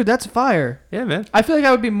there. Dude, that's fire. Yeah, man. I feel like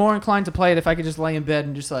I would be more inclined to play it if I could just lay in bed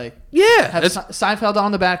and just have Seinfeld on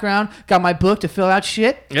in the background, got my book to fill out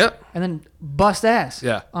shit, and then bust ass.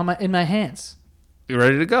 Yeah. In my hands. You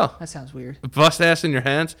ready to go? That sounds weird. Bust ass in your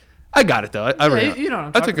hands. I got it though. I Yeah, ran. you know what I'm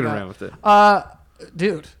I talking took it about. around with it.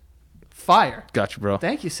 Dude, fire. Got you, bro.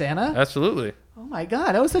 Thank you, Santa. Absolutely. Oh my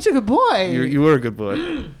God, I was such a good boy. You were a good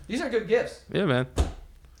boy. These are good gifts. Yeah, man.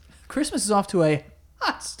 Christmas is off to a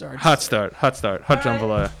hot start. Hot start. Hot All right.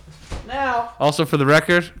 jambalaya. Now. Also, for the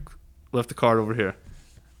record, left the card over here.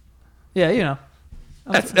 Yeah, you know.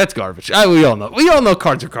 That's garbage. We all know. We all know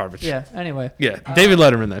cards are garbage. Yeah. Anyway. Yeah. David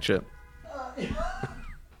Letterman, that shit.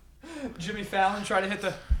 Jimmy Fallon try to hit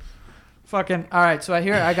the fucking. All right, so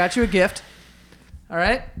I got you a gift. All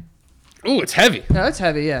right. Ooh, it's heavy. No, it's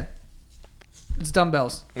heavy. Yeah. It's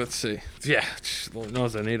dumbbells. Let's see. Yeah, Lord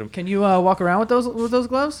knows I need them. Can you walk around with those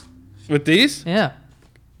gloves? With these? Yeah.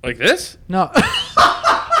 Like this? No.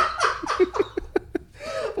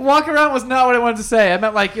 Walk around was not what I wanted to say. I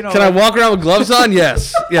meant like, you know. Can I walk around with gloves on?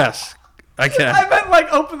 Yes. Yes. I can. I meant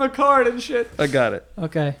like open the card and shit. I got it.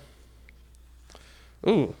 Okay.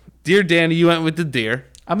 Ooh. Dear Danny, you went with the deer.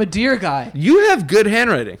 I'm a deer guy. You have good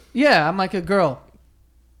handwriting. Yeah, I'm like a girl.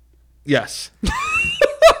 Yes.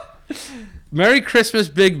 Merry Christmas,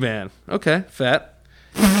 big man. Okay, fat.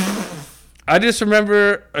 I just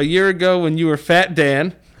remember a year ago when you were Fat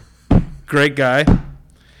Dan. Great guy.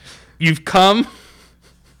 You've come.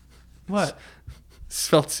 What?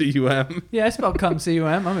 Spelled C-U-M. Yeah, I spelled cum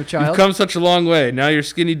C-U-M. I'm a child. You've come such a long way. Now you're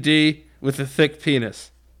skinny D with a thick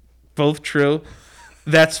penis. Both true.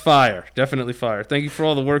 That's fire. Definitely fire. Thank you for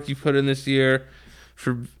all the work you put in this year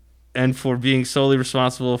and for being solely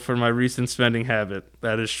responsible for my recent spending habit.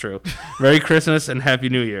 That is true. Merry Christmas and Happy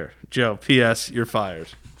New Year. Joe, P.S. You're fired.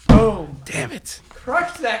 Boom. Damn it.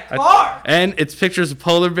 Crush that card. And it's pictures of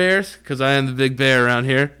polar bears because I am the big bear around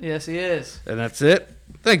here. Yes, he is. And that's it.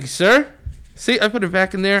 Thank you, sir. See, I put it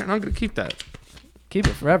back in there and I'm going to keep that. Keep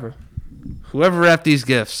it forever. Whoever wrapped these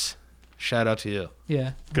gifts, shout out to you.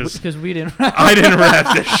 Yeah, 'Cause because we didn't. I didn't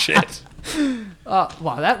wrap this shit.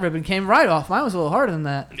 Wow, that ribbon came right off. Mine was a little harder than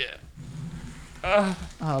that. Yeah.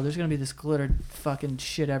 Oh, there's gonna be this glittered fucking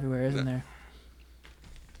shit everywhere, isn't there?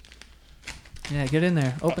 Yeah, get in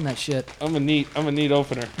there. Open that shit. I'm a neat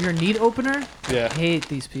opener. You're a neat opener? Yeah. I hate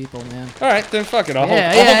these people, man. All right, then fuck it. I'll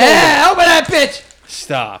Yeah, hold yeah, open that bitch!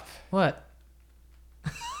 Stop. What?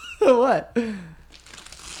 What?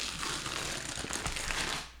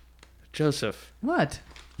 Joseph. What?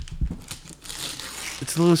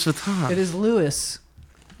 It's Louis Vuitton. It is Louis.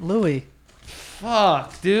 Louis.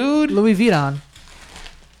 Fuck, dude. Louis Vuitton.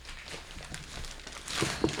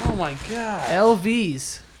 Oh my god.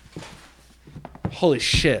 LVs. Holy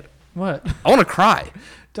shit. What? I want to cry.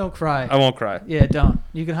 Don't cry. I won't cry. Yeah, don't.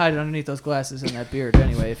 You can hide it underneath those glasses and that beard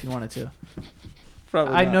anyway if you wanted to.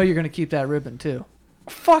 Probably I not. know you're going to keep that ribbon too.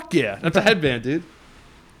 Fuck yeah. That's a headband, dude.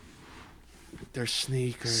 They're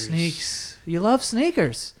sneakers. Sneaks. You love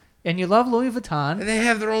sneakers. And you love Louis Vuitton. And they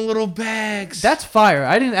have their own little bags. That's fire.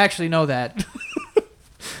 I didn't actually know that.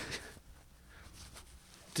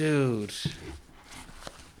 Dude.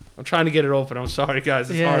 I'm trying to get it open. I'm sorry, guys.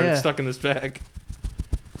 It's hard. Yeah. It's stuck in this bag.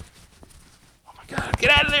 Oh, my God. Get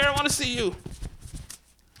out of there. I want to see you.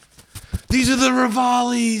 These are the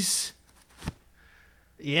Rivalis.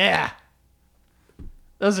 Yeah.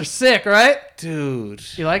 Those are sick, right? Dude.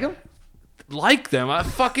 You like them? Like them. I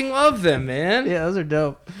fucking love them, man. Yeah, those are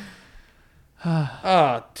dope.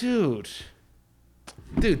 Oh, dude.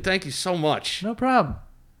 Dude, thank you so much. No problem.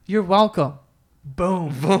 You're welcome.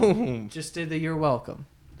 Boom. Boom. Just did the you're welcome.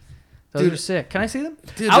 Those Dude. are sick. Can I see them?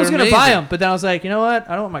 Dude, I was they're going to buy amazing. them, but then I was like, you know what?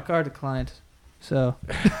 I don't want my card declined. So,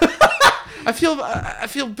 I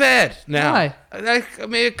feel bad now. Why? I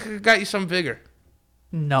may have got you something bigger.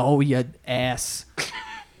 no, you ass.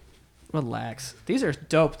 Relax. These are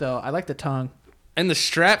dope, though. I like the tongue. And the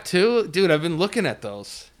strap, too. Dude, I've been looking at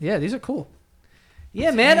those. Yeah, these are cool.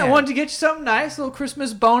 Yeah, man. I Damn. wanted to get you something nice, a little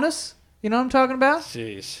Christmas bonus. You know what I'm talking about?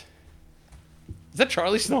 Jeez. Is that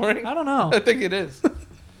Charlie snoring? I don't know. I think it is.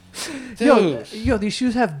 Dude. Yo, these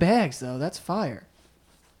shoes have bags, though. That's fire.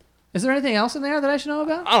 Is there anything else in there that I should know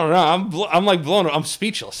about? I don't know. I'm like blown. I'm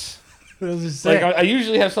speechless. Those are sick. Like I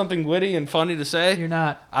usually have something witty and funny to say. You're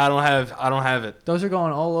not. I don't have it. Those are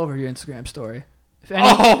going all over your Instagram story. If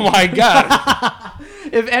anyone, Oh my god.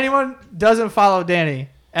 if anyone doesn't follow Danny,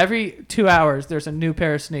 every 2 hours there's a new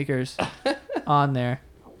pair of sneakers on there.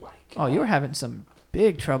 Oh, you were having some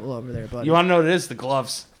big trouble over there, buddy. You want to know what it is? The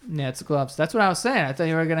gloves. Yeah, it's the gloves. That's what I was saying. I thought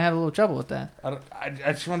you were gonna have a little trouble with that. I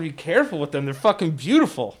just want to be careful with them. They're fucking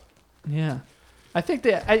beautiful. Yeah, I think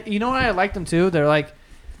you know what I like them too. They're like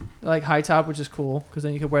high top, which is cool because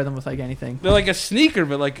then you could wear them with like anything. They're like a sneaker,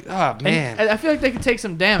 but like, oh man. And I feel like they could take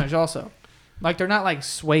some damage also. Like they're not like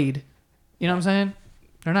suede. You know what I'm saying?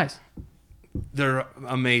 They're nice. They're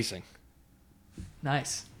amazing.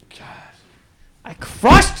 Nice. God. I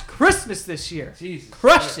crushed Christmas this year. Jesus.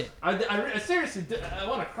 Crushed it. I seriously, I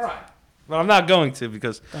want to cry. But I'm not going to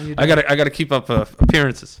because Don't you I gotta keep up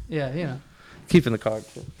appearances. Yeah, you know. Keeping the card.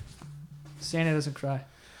 Santa doesn't cry.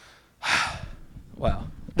 Wow.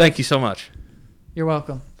 Thank you so much. You're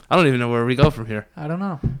welcome. I don't even know where we go from here. I don't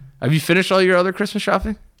know. Have you finished all your other Christmas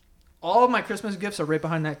shopping? All of my Christmas gifts are right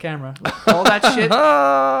behind that camera. Like, all that shit.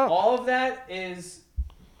 All of that is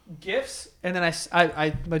gifts, and then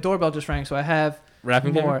my doorbell just rang, so I have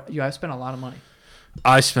Wrapping more. paper? Yeah, I spent a lot of money.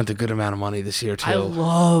 I spent a good amount of money this year too. I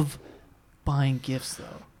love buying gifts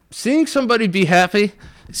though. Seeing somebody be happy.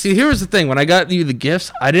 See, here's the thing. When I got you the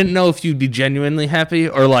gifts, I didn't know if you'd be genuinely happy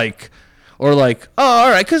or like, oh, all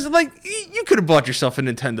right, because like you could have bought yourself a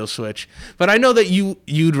Nintendo Switch, but I know that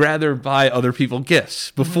you'd rather buy other people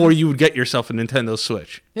gifts before you would get yourself a Nintendo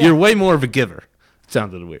Switch. Yeah. You're way more of a giver. It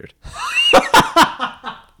sounded weird.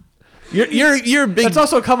 You're a big. It's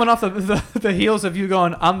also coming off the heels of you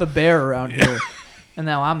going, I'm the bear around here, and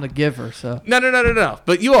now I'm the giver. So No.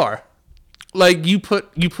 But you are. Like you put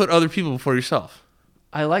other people before yourself.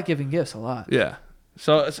 I like giving gifts a lot. Yeah.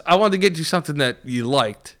 So I wanted to get you something that you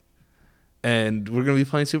liked, and we're gonna be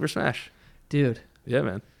playing Super Smash. Dude. Yeah,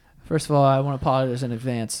 man. First of all, I want to apologize in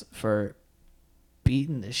advance for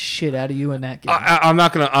beating the shit out of you in that game. I'm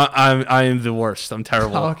not gonna. I am the worst. I'm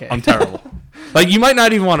terrible. Oh, okay. I'm terrible. Like you might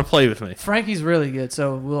not even want to play with me. Frankie's really good,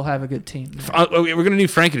 so we'll have a good team. We're gonna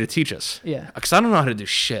need Frankie to teach us. Yeah. Because I don't know how to do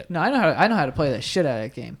shit. No, I know how to play that shit out of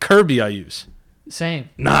that game. Kirby, I use. Same.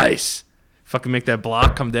 Nice. Fucking make that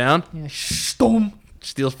block come down. Yeah. Stomp.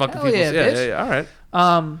 Steals fucking Hell people's. yeah, bitch. Yeah. All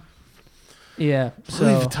right. Yeah. Louis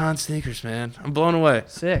So Vuitton sneakers, man. I'm blown away.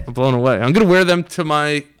 sick. I'm blown away. I'm gonna wear them to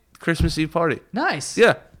my Christmas Eve party. Nice.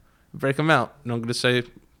 Yeah. Break them out. And I'm gonna say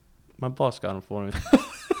my boss got them for me.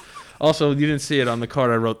 Also, you didn't see it on the card.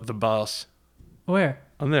 I wrote the boss. Where?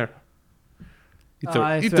 On there. You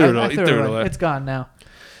I threw I it away. It's gone now.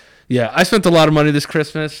 Yeah, I spent a lot of money this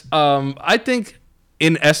Christmas. I think,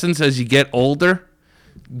 in essence, as you get older,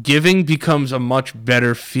 giving becomes a much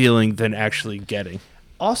better feeling than actually getting.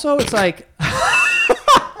 Also, it's like,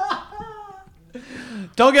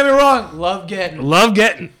 don't get me wrong, love getting. Love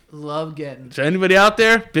getting. Love getting. So anybody out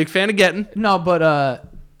there, big fan of getting? No, but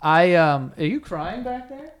are you crying back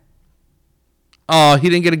there? Oh, he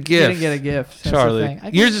didn't get a He gift. didn't get a gift. That's the Charlie,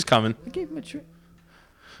 thing. yours is coming. I gave him a treat.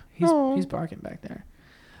 He's barking back there.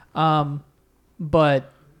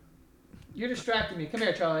 But you're distracting me. Come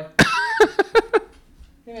here, Charlie. Come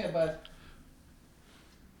here,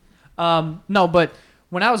 bud. No, but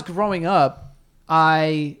when I was growing up,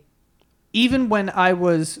 even when I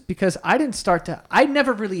was, because I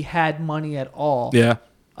never really had money at all. Yeah.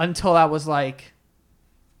 Until I was like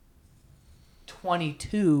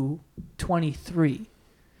 22, 23.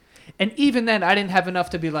 And even then, I didn't have enough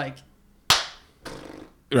to be like,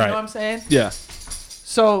 you know what I'm saying? Yeah.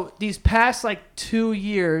 So these past like 2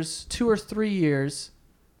 or 3 years,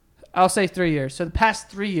 I'll say 3 years. So the past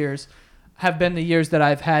 3 years have been the years that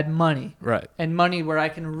I've had money. Right. And money where I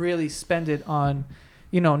can really spend it on,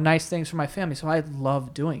 nice things for my family. So I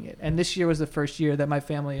love doing it. And this year was the first year that my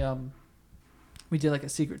family, we did like a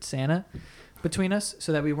Secret Santa between us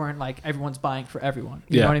so that we weren't like everyone's buying for everyone.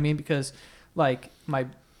 You know what I mean? Because like my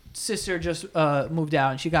sister just moved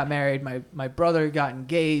out and she got married. My brother got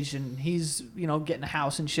engaged and he's getting a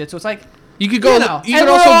house and shit. So it's like you could go. You and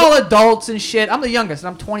we're all adults and shit. I'm the youngest and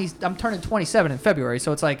I'm 20. I'm turning 27 in February.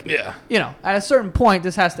 So it's like at a certain point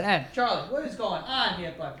this has to end. Charlie, what is going on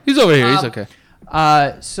here, bud? He's over here. He's okay.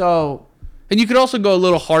 And you could also go a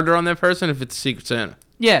little harder on that person if it's Secret Santa.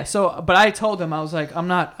 Yeah. So, but I told him I was like, I'm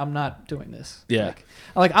not doing this. Yeah.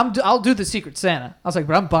 I'll do the Secret Santa. I was like,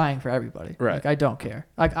 but I'm buying for everybody. Right. Like I don't care.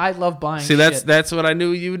 Like I love buying. See, shit. that's what I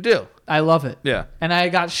knew you would do. I love it. Yeah. And I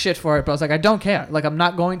got shit for it, but I was like, I don't care. Like I'm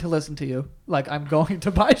not going to listen to you. Like I'm going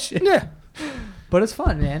to buy shit. Yeah. But it's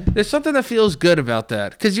fun, man. There's something that feels good about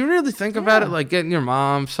that because you really think about it, like getting your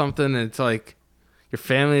mom something, and it's like your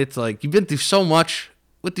family. It's like you've been through so much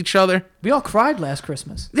with each other. We all cried last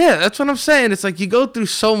Christmas. Yeah, that's what I'm saying. It's like you go through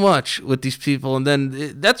so much with these people, and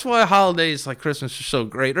then that's why holidays like Christmas are so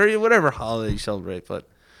great, or whatever holiday you celebrate. But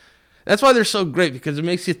that's why they're so great because it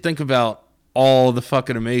makes you think about all the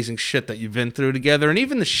fucking amazing shit that you've been through together, and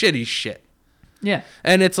even the shitty shit. Yeah.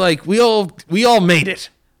 And it's like we all made it.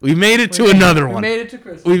 We made it to another one. We made it to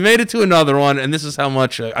Christmas. We made it to another one, and this is how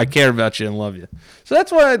much I care about you and love you. So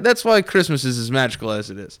that's why Christmas is as magical as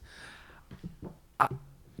it is.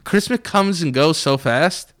 Christmas comes and goes so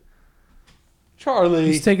fast. Charlie.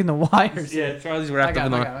 He's taking the wires. Yeah, Charlie's wrapped up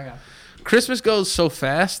in the I got it. Christmas goes so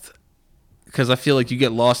fast because I feel like you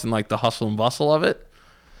get lost in like the hustle and bustle of it.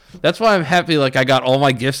 That's why I'm happy. Like I got all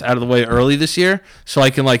my gifts out of the way early this year, so I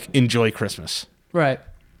can like enjoy Christmas. Right.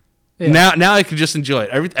 Yeah. Now I can just enjoy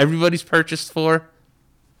it. Everybody's purchased for.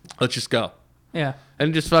 Let's just go. Yeah.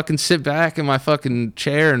 And just fucking sit back in my fucking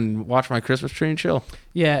chair and watch my Christmas tree and chill.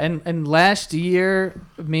 Yeah, and last year,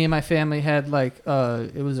 me and my family had like,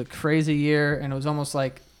 it was a crazy year, and it was almost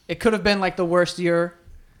like, it could have been like the worst year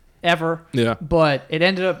ever. Yeah. But it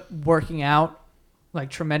ended up working out like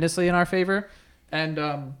tremendously in our favor.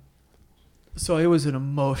 And so it was an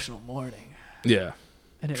emotional morning. Yeah.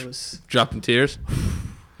 And it was... Dropping tears.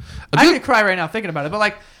 I could cry right now thinking about it, but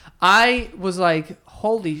like, I was like,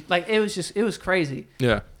 holy, like it was crazy.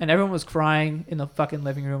 Yeah. And everyone was crying in the fucking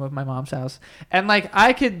living room of my mom's house. And like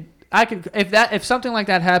I could if something like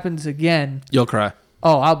that happens again, You'll cry.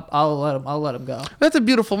 oh, I'll let him go. That's a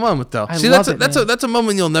beautiful moment, though. I See, love that's a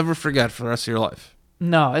moment you'll never forget for the rest of your life.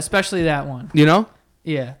 No, especially that one. You know?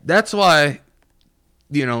 Yeah. That's why,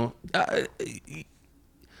 you know, I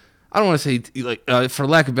don't want to say like for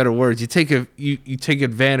lack of better words, you take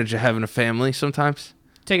advantage of having a family sometimes.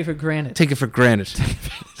 Take it for granted. Take it for granted.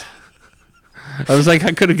 I was like,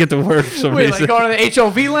 I couldn't get the word for some Wait, reason. like going to the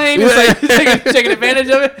HOV lane? It's like taking advantage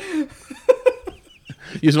of it?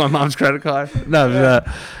 Use my mom's credit card. No,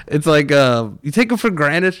 it's like you take it for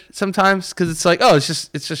granted sometimes because it's like, oh, it's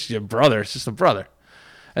just your brother. It's just a brother,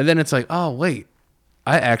 and then it's like, oh wait,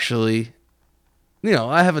 I actually, you know,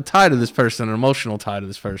 I have a tie to this person, an emotional tie to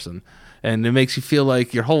this person, and it makes you feel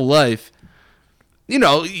like your whole life, you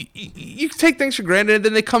know, you take things for granted, and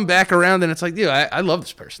then they come back around, and it's like, yeah, I love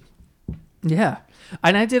this person. Yeah.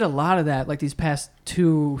 And I did a lot of that like these past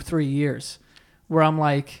 2-3 years where I'm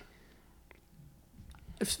like,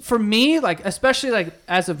 for me, like, especially like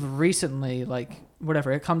as of recently, like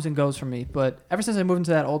whatever, it comes and goes for me. But ever since I moved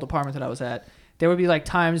into that old apartment that I was at, there would be like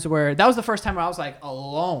times where that was the first time where I was like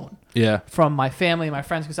alone from my family and my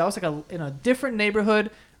friends. Cause I was like in a different neighborhood.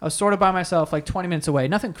 I was sort of by myself, like 20 minutes away.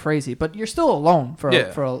 Nothing crazy, but you're still alone for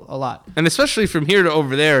a lot. And especially from here to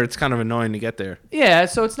over there, it's kind of annoying to get there. Yeah,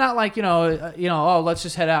 so it's not like, oh, let's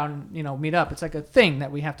just head out and, meet up. It's like a thing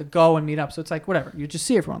that we have to go and meet up. So it's like, whatever. You just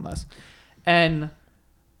see everyone less. And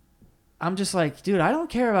I'm just like, dude, I don't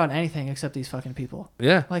care about anything except these fucking people.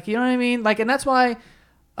 Yeah. Like, you know what I mean? Like, and that's why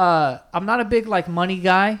I'm not a big, like, money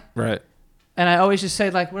guy. Right. And I always just say,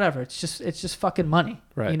 like, whatever. It's just fucking money.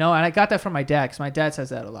 Right. And I got that from my dad because my dad says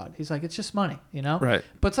that a lot. He's like, it's just money, Right.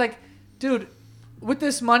 But it's like, dude, with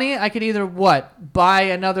this money, I could either buy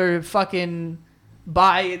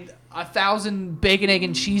 1,000 bacon, egg,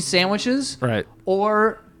 and cheese sandwiches. Right.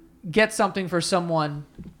 Or get something for someone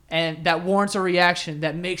and that warrants a reaction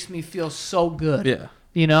that makes me feel so good. Yeah.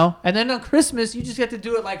 And then on Christmas, you just get to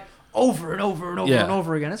do it like over and over and over and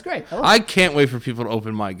over again. It's great. I can't wait for people to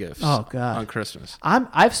open my gifts. Oh God. On Christmas.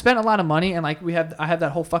 I've spent a lot of money and like I have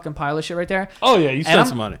that whole fucking pile of shit right there. Oh yeah, you spent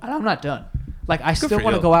some money. And I'm not done. Like I Good still for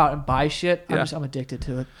want to you. go out and buy shit. Yeah. I'm addicted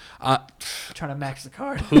to it. Trying to max the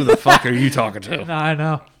card. Who the fuck are you talking to? No, I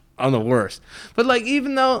know. I'm the worst. But like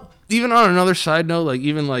even on another side note, like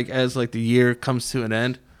even like as like the year comes to an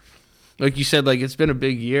end, like you said, like it's been a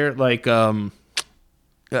big year. Like I don't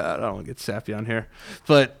want to get sappy on here,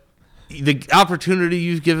 but the opportunity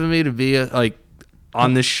you've given me to be like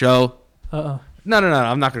on this show. No.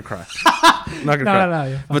 I'm not gonna cry. I'm not gonna cry.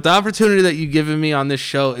 No. But the opportunity that you've given me on this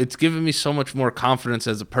show, it's given me so much more confidence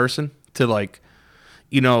as a person to like,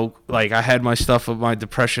 like I had my stuff with my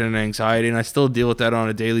depression and anxiety, and I still deal with that on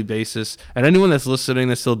a daily basis. And anyone that's listening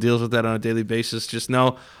that still deals with that on a daily basis, just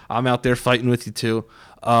know I'm out there fighting with you too.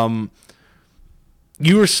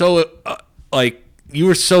 You were so you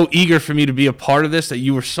were so eager for me to be a part of this that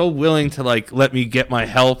you were so willing to like let me get my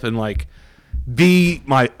help and like be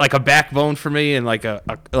my like a backbone for me and like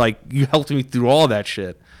like you helped me through all that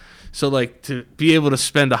shit. So like to be able to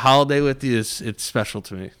spend a holiday with you it's special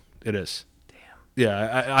to me. It is. Damn.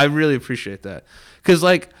 Yeah, I really appreciate that. Cause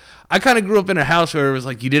like I kind of grew up in a house where it was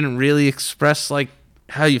like you didn't really express like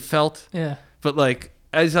how you felt. Yeah. But like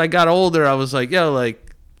as I got older, I was like,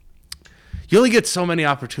 like you only get so many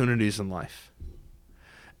opportunities in life.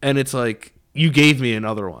 And it's like you gave me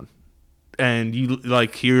another one, and you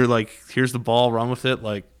here's the ball, run with it,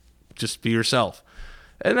 like just be yourself,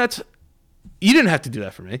 and you didn't have to do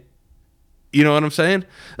that for me. You know what I'm saying?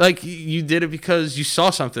 Like you did it because you saw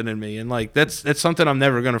something in me, and like that's something I'm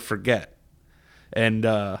never gonna forget, and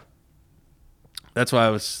that's why I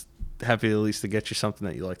was happy at least to get you something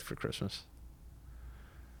that you liked for Christmas.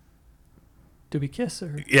 Do we kiss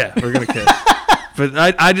or? Yeah, we're gonna kiss, but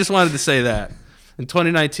I just wanted to say that. In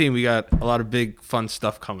 2019, we got a lot of big, fun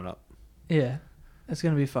stuff coming up. Yeah, it's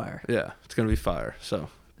gonna be fire. Yeah, it's gonna be fire. So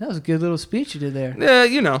That was a good little speech you did there. Yeah,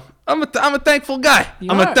 you know, I'm a thankful guy. You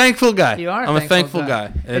I'm are. a thankful guy. You are. I'm a thankful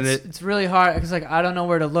guy. And It's really hard because like I don't know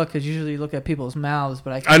where to look because usually you look at people's mouths,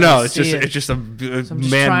 but I can't I know really it's see just it. it's just a So I'm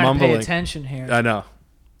just man trying mumbling. to pay attention here. I know,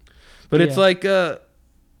 but it's Yeah.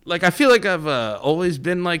 like I feel like I've always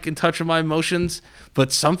been like in touch with my emotions,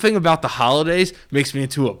 but something about the holidays makes me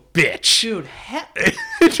into a bitch. Dude,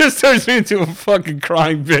 It just turns me into a fucking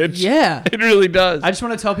crying bitch. yeah. It really does. I just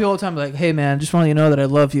want to tell people all the time, like, hey man, just want to let you know that I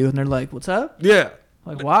love you, and they're like, what's up? Yeah.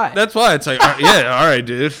 Like, why? That's why it's like, yeah, all right,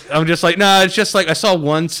 dude. I'm just like, nah, it's just like I saw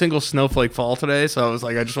one single snowflake fall today, so I was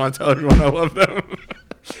like, I just want to tell everyone I love them.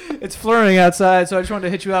 It's flurrying outside, so I just wanted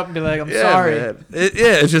to hit you up and be like, I'm Yeah, sorry. man.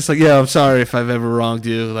 It's just like, yeah, I'm sorry if I've ever wronged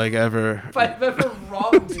you, like ever. If I've ever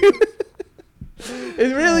wronged you.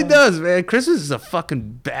 It really does, man. Christmas is a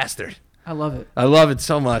fucking bastard. I love it. I love it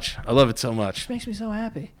so much. I love it so much. It makes me so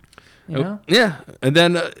happy. You know? Yeah, and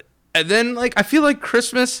then like I feel like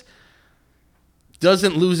Christmas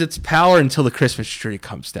doesn't lose its power until the Christmas tree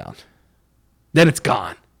comes down. Then it's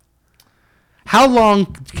gone. How long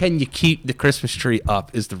can you keep the Christmas tree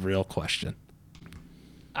up is the real question.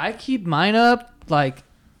 I keep mine up like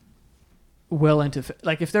well into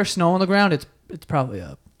like if there's snow on the ground, it's probably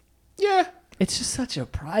up. Yeah. It's just such a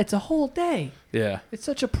it's a whole day. Yeah. It's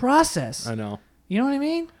such a process. I know. You know what I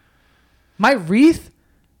mean? My wreath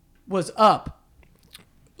was up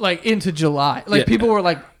like into July. Like Yeah. people were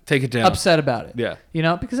like Take it down. upset about it. Yeah. You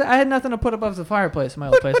know, because I had nothing to put above the fireplace in my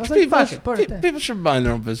old place. I was like, fuck it, put it there. People should mind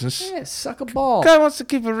their own business. Yeah, suck a ball. Guy wants to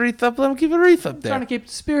keep a wreath up, let him keep a wreath up I'm there. trying to keep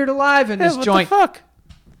the spirit alive in Yeah, this what joint. the fuck?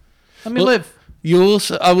 Let me Well,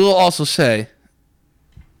 live. I will also say,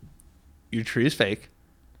 your tree is fake.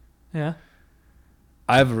 Yeah.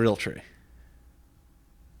 I have a real tree.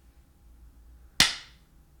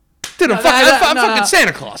 Dude, I'm No, fucking no.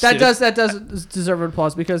 Santa Claus. That dude. does deserve an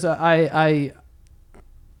applause because I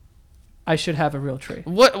should have a real tree.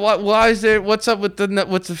 Why is there? What's up with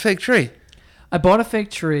the fake tree? I bought a fake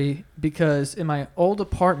tree because in my old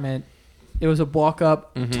apartment, it was a walk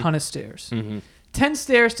up, ton of stairs. Mm-hmm. 10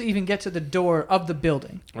 stairs to even get to the door of the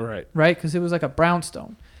building, All right. right? Because it was like a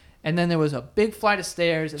brownstone. And then there was a big flight of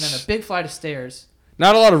stairs and then a big flight of stairs.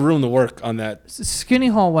 Not a lot of room to work on that. It's a skinny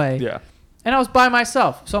hallway. Yeah. And I was by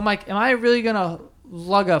myself. So I'm like, am I really going to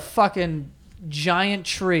lug a fucking giant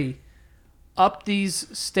tree up these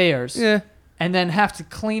stairs Yeah. and then have to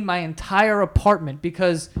clean my entire apartment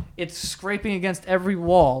because it's scraping against every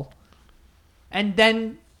wall? And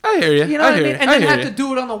then, I hear you. you know what I mean? you. And I then hear have you. to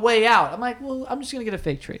do it on the way out. I'm like, well, I'm just going to get a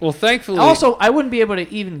fake tree. Well, thankfully. Also, I wouldn't be able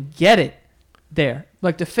to even get it there.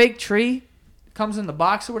 Like the fake tree comes in the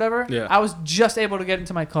box or whatever. Yeah. I was just able to get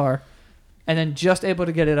into my car and then just able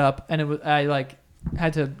to get it up. And I like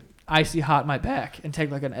had to icy hot my back and take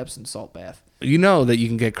like an Epsom salt bath. You know that you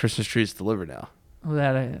can get Christmas trees delivered now. Well,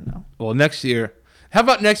 that I didn't know. Well, next year. How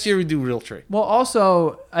about next year we do real tree? Well,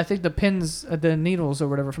 also, I think the pins, the needles or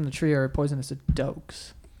whatever from the tree are poisonous to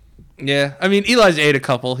dokes. Yeah. I mean, Eli's ate a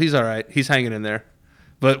couple. He's all right. He's hanging in there.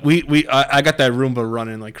 But I got that Roomba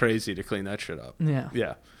running like crazy to clean that shit up. Yeah.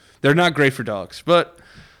 Yeah. They're not great for dogs. But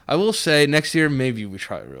I will say next year maybe we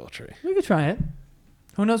try a real tree. We could try it.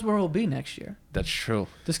 Who knows where we'll be next year? That's true.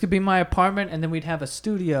 This could be my apartment, and then we'd have a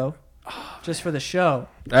studio just for the show.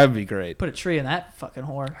 That'd be great. Put a tree in that fucking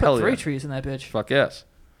whore. Put Hell 3 yeah. trees in that bitch. Fuck yes.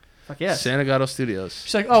 Fuck yes. Santa Gato Studios.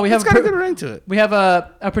 She's like, oh, we have It's got a good ring to it. we have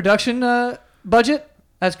a production budget.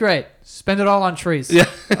 That's great. Spend it all on trees. Yeah.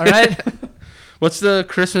 All right. What's the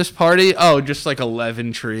Christmas party? Oh, just like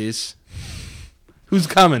 11 trees. Who's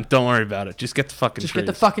coming? Don't worry about it. Just get the fucking Just trees. get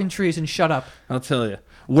the fucking trees and shut up. I'll tell you.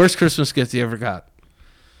 Worst Christmas gift you ever got.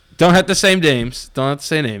 Don't have to say names. Don't have to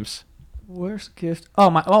say names. Worst gift. Oh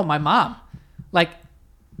my mom, like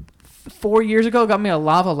 4 years ago, got me a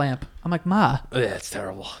lava lamp. I'm like, Ma, Oh, yeah, it's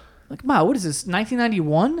terrible. what is this?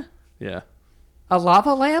 1991? Yeah. A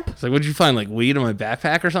lava lamp? It's like, what'd you find? Like weed in my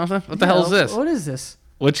backpack or something? What the hell is this? What is this?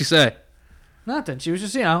 What'd you say? Nothing. She was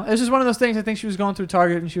just, it was just one of those things. I think she was going through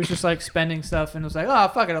Target and she was just like spending stuff and was like, oh,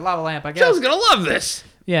 fuck it, a lava lamp, I guess. Joe's gonna love this.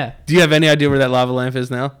 Yeah. Do you have any idea where that lava lamp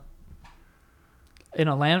is now? In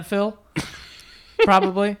a landfill,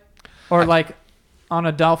 probably. Or like on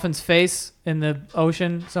a dolphin's face in the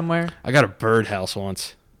ocean somewhere. I got a birdhouse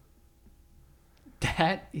once.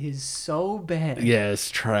 That is so bad. Yeah,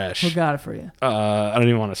 it's trash. Who got it for you? I don't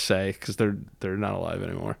even want to say because they're not alive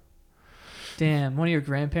anymore. Damn, one of your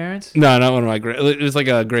grandparents? No, not one of my great. It was like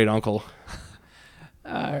a great uncle.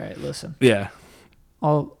 All right, listen. Yeah.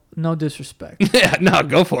 No disrespect. Yeah. No,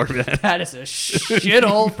 go for it, man. That is a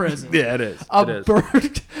shithole prison. Yeah, it is. A It is.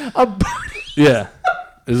 bird. A bird. Yeah.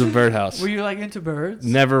 It was a birdhouse. Were you like into birds?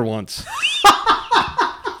 Never once.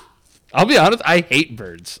 I'll be honest, I hate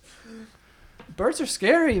birds. Birds are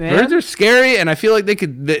scary, man. Birds are scary, and I feel like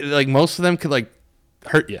like most of them could like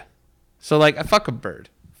hurt you. So like, I fuck a bird.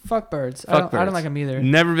 Fuck birds. Fuck I don't birds. like them either.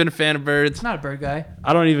 Never been a fan of birds. Not a bird guy.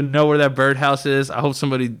 I don't even know where that birdhouse is. I hope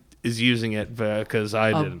somebody is using it because I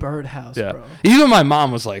A didn't. birdhouse, Yeah. bro. Even my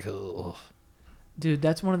mom was like, ugh. Dude,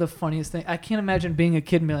 that's one of the funniest things. I can't imagine being a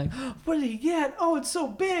kid and being like, what did he get? Oh, it's so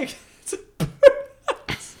big. It's a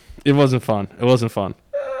It wasn't fun. It wasn't fun.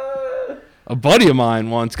 A buddy of mine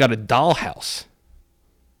once got a dollhouse.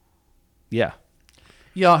 Yeah.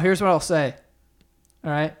 Yo, here's what I'll say.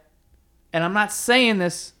 All right? And I'm not saying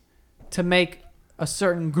this to make a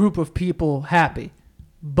certain group of people happy,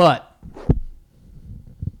 but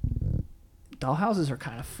dollhouses are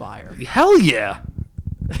kind of fire. Hell yeah.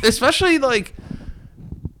 Especially like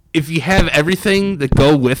if you have everything that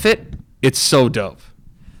go with it, it's so dope.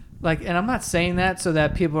 Like, and I'm not saying that so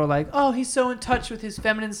that people are like, oh, he's so in touch with his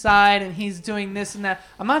feminine side and he's doing this and that.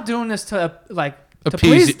 I'm not doing this to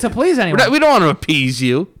please anyone. We don't want to appease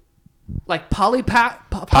you. Like Polly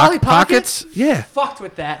Pockets? Pockets? Yeah. Fucked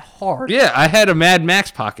with that hard. Yeah, I had a Mad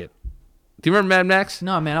Max pocket. Do you remember Mad Max?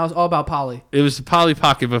 No, man, I was all about Polly. It was the Polly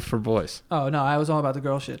Pocket, but for boys. Oh no, I was all about the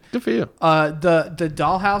girl shit. Good for you. The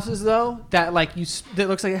doll houses though, that like that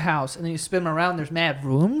looks like a house, and then you spin them around. There's mad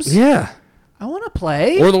rooms. Yeah. I want to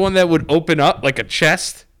play. Or the one that would open up like a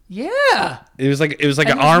chest. Yeah. It was like And an there's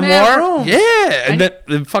mad armoire. rooms. Yeah, and And- then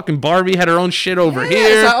the fucking Barbie had her own shit over Yeah,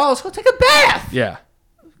 here. it's like, oh, let's go take a bath. Yeah.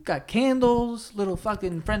 Got candles, little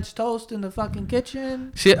fucking French toast in the fucking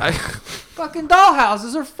kitchen. Shit. Fucking doll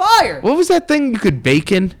houses are fire. What was that thing you could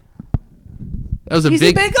bake in? That was a Easy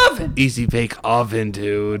big bake oven. Easy bake oven,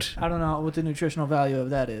 dude. I don't know what the nutritional value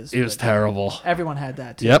of that is. It was but terrible. Everyone had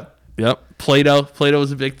that too. Yep. Play-Doh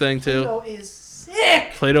was a big thing too. Play-Doh is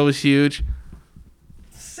sick. Play-Doh was huge.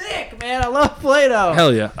 Sick, man. I love Play-Doh.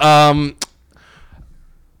 Hell yeah.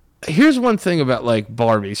 Here's one thing about like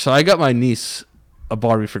Barbie. So I got my niece a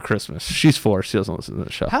Barbie for Christmas. She's 4. She doesn't listen to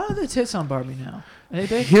the show. How are the tits on Barbie now? Are they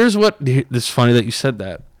big? Here's what. This is funny that you said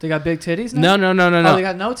that. They got big titties now? No. Oh, they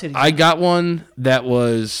got no titties. I got one that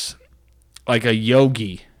was like a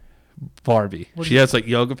yogi Barbie. She has like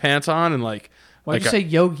yoga pants on and like. Why'd like you say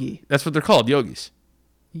yogi? That's what they're called, yogis.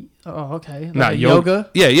 Oh, okay. Like Not a yoga?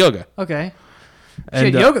 Yeah, yoga. Okay. She And,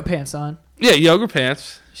 had yoga pants on. Yeah, yoga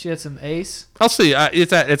pants. She had some Ace. I'll see.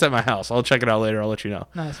 It's at my house. I'll check it out later. I'll let you know.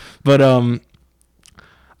 Nice. But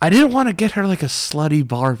I didn't want to get her like a slutty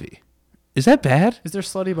Barbie. Is that bad? Is there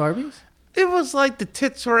slutty Barbies? It was like the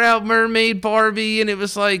tits were out, mermaid Barbie, and it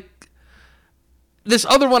was like this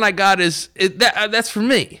other one I got that's for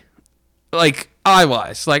me, like eye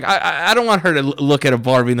wise. Like I don't want her to look at a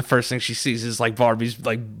Barbie and the first thing she sees is like Barbie's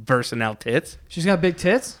like bursting out tits. She's got big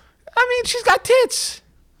tits? I mean, she's got tits.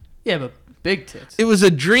 Yeah, but big tits. It was a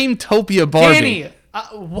Dreamtopia Barbie. Danny,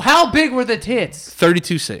 how big were the tits?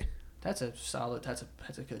 32C. That's a solid. That's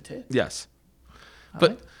a good tit. Yes, I but.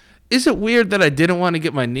 like- Is it weird that I didn't want to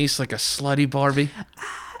get my niece like a slutty Barbie?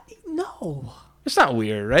 No, It's not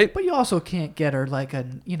weird, right? but you also can't get her like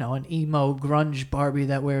an emo grunge Barbie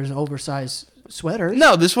that wears oversized sweaters.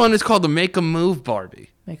 No, this one is called the Make a Move Barbie.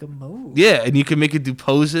 Make a move. Yeah, and you can make it do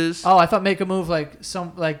poses. Oh, I thought make a move like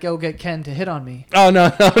go get Ken to hit on me. Oh,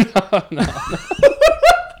 no.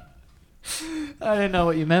 I didn't know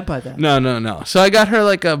what you meant by that. No. So I got her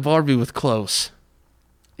like a Barbie with clothes.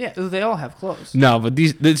 Yeah, they all have clothes. No, but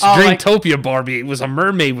this Dreamtopia Barbie was a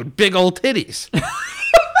mermaid with big old titties.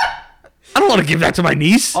 I don't want to give that to my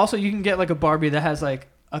niece. Also, you can get like a Barbie that has like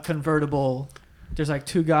a convertible. There's like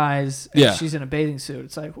 2 guys. And Yeah. she's in a bathing suit.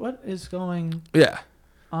 It's like, what is going Yeah.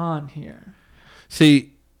 on here?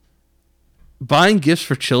 See, buying gifts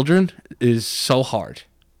for children is so hard.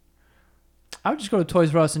 I would just go to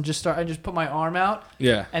Toys R Us and just put my arm out.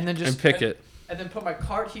 Yeah. And then just pick it. And then put my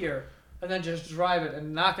cart here. And then just drive it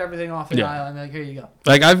and knock everything off the Yeah. aisle. And like, here you go.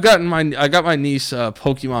 Like I got my niece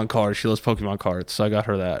Pokemon cards. She loves Pokemon cards, so I got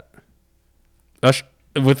her that.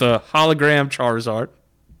 With a hologram Charizard.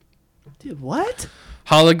 Dude, what?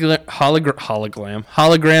 Hologram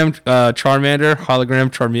Charmander, hologram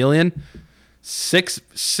Charmeleon,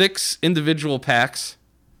 six individual packs,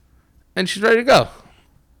 and she's ready to go.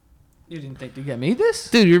 You didn't think to get me this?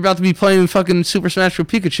 Dude, you're about to be playing fucking Super Smash Bros.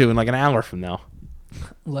 Pikachu in like an hour from now.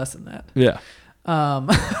 Less than that. Yeah, Um,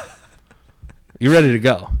 you're ready to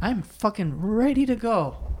go. I'm fucking ready to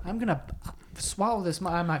go. I'm gonna swallow this.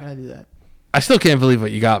 I'm not gonna do that. I still can't believe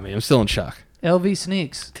what you got me. I'm still in shock. LV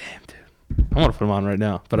sneaks. Damn, dude. I want to put them on right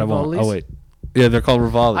now, but I won't. Rivolis? Oh wait, yeah, they're called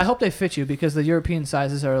Rivolis. I hope they fit you because the European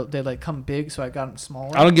sizes they like come big, so I got them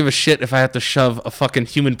smaller. I don't give a shit if I have to shove a fucking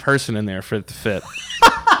human person in there for it to fit.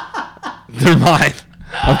 They're mine.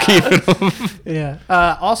 I'm keeping them. Yeah.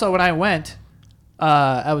 Also, when I went,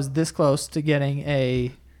 I was this close to getting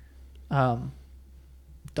a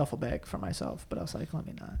duffel bag for myself, but I was like, let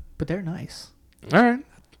me not. But they're nice. All right.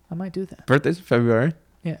 I might do that. Birthday's in February.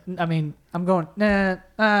 Yeah. I mean, I'm going,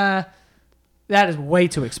 that is way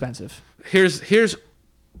too expensive. Here's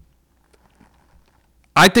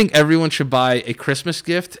I think everyone should buy a Christmas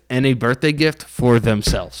gift and a birthday gift for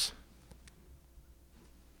themselves.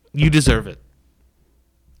 You deserve it.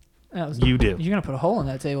 You do. You're going to put a hole in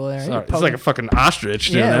that table there. Sorry, it's like a fucking ostrich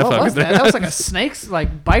doing yeah, that what fucking was that? thing. That was like a snake's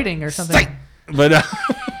like biting or something. But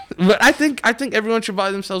but I think everyone should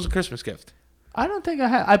buy themselves a Christmas gift. I don't think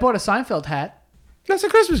I bought a Seinfeld hat. That's a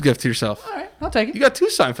Christmas gift to yourself. All right, I'll take it. You got 2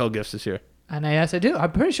 Seinfeld gifts this year. And yes, I do.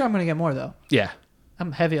 I'm pretty sure I'm going to get more, though. Yeah.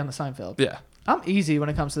 I'm heavy on the Seinfeld. Yeah. I'm easy when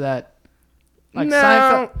it comes to that. Like no.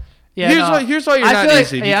 Seinfeld. Yeah, Here's why you're not feel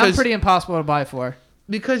easy. Like, yeah, I'm pretty impossible to buy for.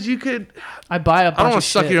 Because you could. I buy a bunch I don't want of to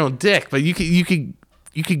suck shit. your own dick, but you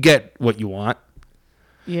could get what you want.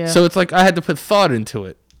 Yeah. So it's like I had to put thought into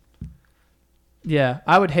it. Yeah,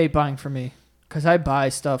 I would hate buying for me because I buy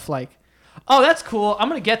stuff like, oh, that's cool. I'm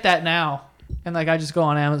gonna get that now, and like I just go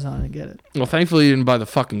on Amazon and get it. Well, thankfully you didn't buy the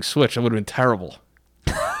fucking Switch. That would have been terrible.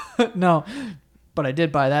 No, but I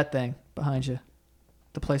did buy that thing behind you,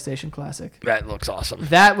 the PlayStation Classic. That looks awesome.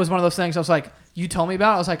 That was one of those things I was like, you told me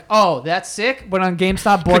about it. I was like, oh, that's sick. Went on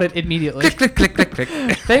GameStop, bought it immediately. Click, click, click, click,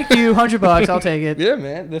 click. Thank you, $100. I'll take it. Yeah,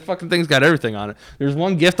 man. The fucking thing's got everything on it. There's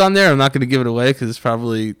one gift on there. I'm not going to give it away because it's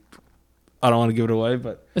probably... I don't want to give it away,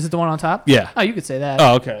 but... Is it the one on top? Yeah. Oh, you could say that.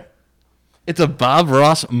 Oh, okay. It's a Bob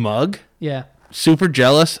Ross mug. Yeah. Super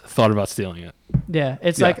jealous. Thought about stealing it. Yeah.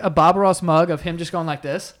 It's Yeah. like a Bob Ross mug of him just going like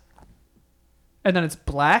this. And then it's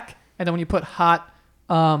black. And then when you put hot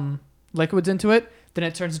liquids into it, then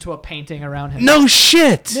it turns into a painting around him. No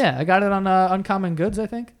shit! Yeah, I got it on Uncommon Goods, I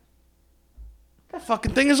think. That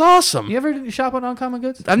fucking thing is awesome. You ever shop on Uncommon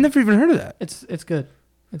Goods? I've never even heard of that. It's good.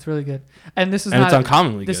 It's really good. And this is And not it's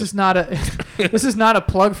uncommonly this good. is not a this is not a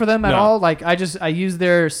plug for them at No. all. Like I use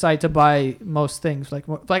their site to buy most things. Like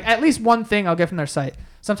at least one thing I'll get from their site.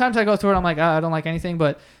 Sometimes I go through it, I'm like, I don't like anything,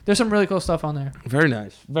 but there's some really cool stuff on there. Very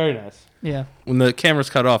nice. Very nice. Yeah. When the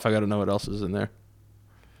camera's cut off, I got to know what else is in there.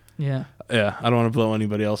 Yeah. Yeah, I don't want to blow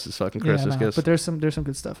anybody else's fucking Christmas gifts. But there's some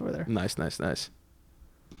good stuff over there. Nice, nice, nice.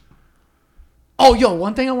 Oh, yo,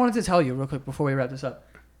 one thing I wanted to tell you real quick before we wrap this up.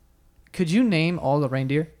 Could you name all the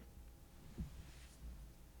reindeer?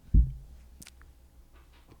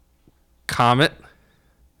 Comet.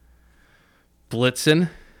 Blitzen.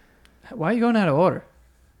 Why are you going out of order?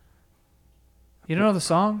 You don't know the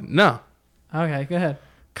song? No. Okay, go ahead.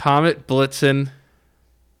 Comet, Blitzen.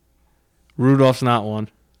 Rudolph's not one.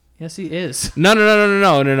 Yes, he is.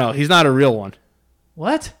 No. He's not a real one.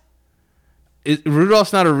 What?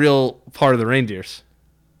 Rudolph's not a real part of the reindeers.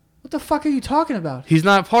 What the fuck are you talking about? He's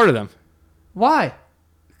not part of them. Why?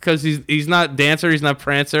 Because he's not Dancer. He's not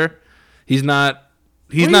Prancer. He's not...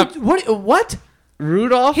 What?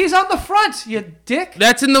 Rudolph? He's on the front, you dick.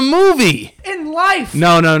 That's in the movie. In life.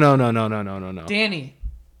 No. Danny.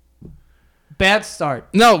 Bad start.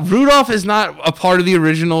 No, Rudolph is not a part of the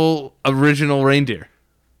original reindeer.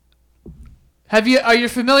 Are you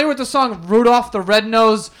familiar with the song Rudolph the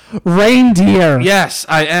Red-Nosed Reindeer? Yes,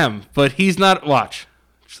 I am, but he's not. Watch.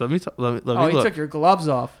 Just let me You look. took your gloves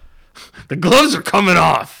off. The gloves are coming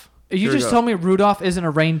off. You Here we just go. told me Rudolph isn't a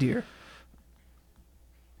reindeer.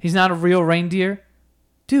 He's not a real reindeer?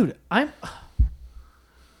 Dude,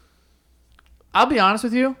 I'll be honest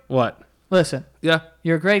with you. What? Listen, Yeah.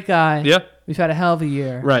 you're a great guy. Yeah. We've had a hell of a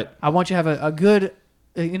year. Right. I want you to have a good,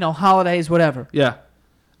 holidays, whatever. Yeah.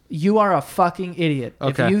 You are a fucking idiot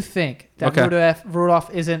Okay. if you think that Okay. Rudolph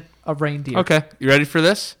isn't a reindeer. Okay. You ready for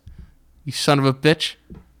this? You son of a bitch.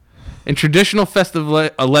 In traditional festive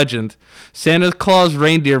legend, Santa Claus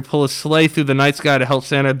reindeer pull a sleigh through the night sky to help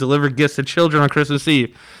Santa deliver gifts to children on Christmas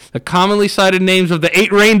Eve. The commonly cited names of the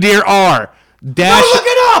 8 reindeer are Go Dash. look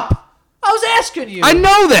it up! I was asking you. I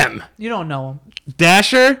know them. You don't know him.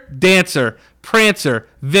 Dasher, Dancer, Prancer,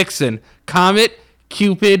 Vixen, Comet,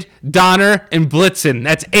 Cupid, Donner, and Blitzen.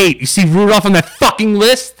 That's 8. You see Rudolph on that fucking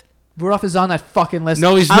list? Rudolph is on that fucking list.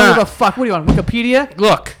 No, he's I don't not. give a fuck. What are you on, Wikipedia?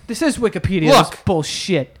 Look, This is Wikipedia. Look. This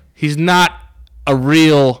bullshit. he's not a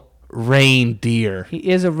real reindeer. He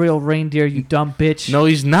is a real reindeer, you dumb bitch. No,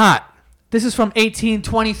 he's not. This is from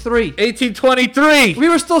 1823. 1823. We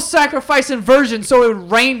were still sacrificing virgins so it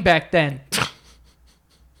would rain back then.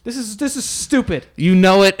 This is stupid. You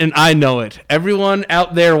know it, and I know it. Everyone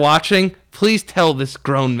out there watching, please tell this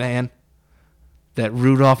grown man that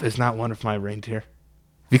Rudolph is not one of my reindeer.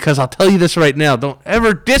 Because I'll tell you this right now, don't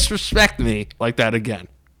ever disrespect me like that again.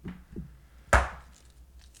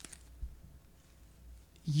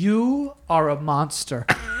 You are a monster.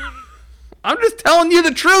 I'm just telling you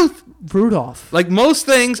the truth. Rudolph. Like most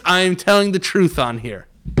things, I am telling the truth on here.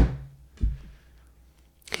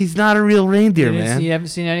 He's not a real reindeer, man. You haven't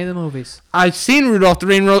seen any of the movies. I've seen Rudolph the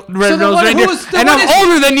Red-Nosed what- Reindeer, who is- and what I'm is he?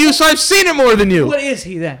 older than you, so I've seen it more than you. What is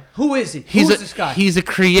he then? Who is he? He's Who a, is this guy? He's a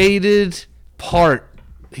created part.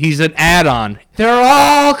 He's an add-on. They're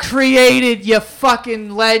all created, you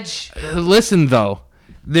fucking ledge. Listen, though.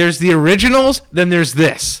 There's the originals, then there's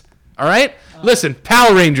this. All right? Listen,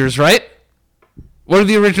 Power Rangers, right? What are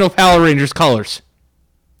the original Power Rangers colors?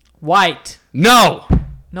 White. No.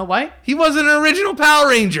 No white? He wasn't an original Power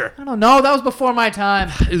Ranger. I don't know. That was before my time.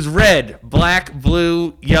 It was red, black,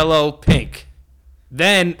 blue, yellow, pink.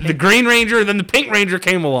 Then the Green Ranger, then the Pink Ranger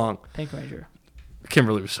came along. Pink Ranger.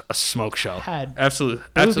 Kimberly was a smoke show. Had Absolutely.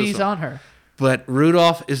 boobies smoke. on her. But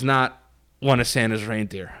Rudolph is not one of Santa's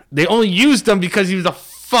reindeer. They only used him because he was a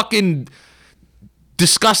fucking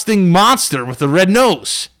disgusting monster with a red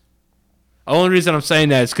nose. The only reason I'm saying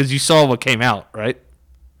that is because you saw what came out, right?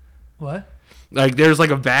 What? Like, there's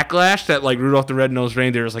like a backlash that like Rudolph the Red-Nosed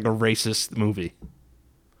Reindeer is like a racist movie.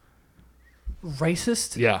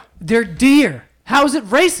 Racist? Yeah, They're deer. How is it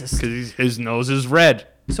racist? because his nose is red.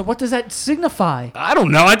 So what does that signify? I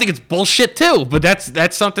don't know. I think it's bullshit too. But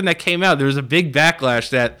that's something that came out. There was a big backlash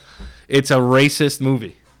that it's a racist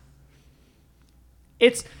movie.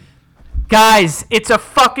 It's guys, it's a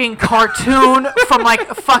fucking cartoon from like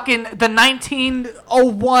fucking the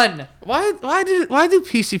 1901. Why do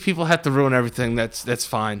PC people have to ruin everything? That's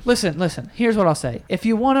fine. Listen. Here's what I'll say. If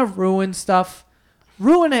you want to ruin stuff,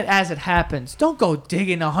 ruin it as it happens. Don't go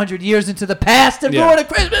digging 100 years into the past and Yeah. ruin a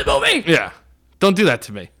Christmas movie. Yeah, don't do that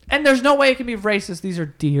to me. And there's no way it can be racist. These are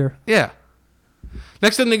deer. Yeah.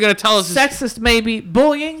 Next thing they're gonna tell us is Sexist, maybe.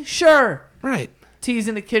 Bullying, sure. right.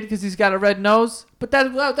 Teasing the kid because he's got a red nose, but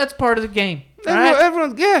that's part of the game. All right?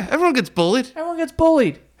 Everyone gets bullied. Everyone gets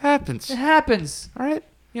bullied. Happens. It happens. All right.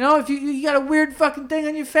 You know, if you got a weird fucking thing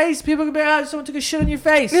on your face, people can be like, someone took a shit on your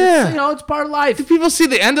face. Yeah. It's part of life. Do people see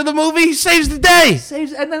the end of the movie? He saves the day.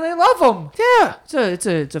 Saves, and then they love him. Yeah.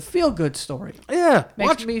 It's a feel good story. Yeah.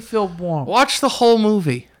 Makes me feel warm. Watch the whole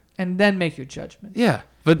movie. And then make your judgment. Yeah.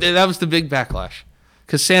 But that was the big backlash.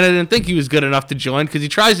 Because Santa didn't think he was good enough to join. Because he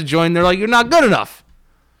tries to join, they're like, you're not good enough.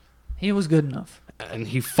 He was good enough, And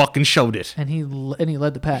he fucking showed it. and he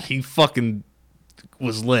led the pack. He fucking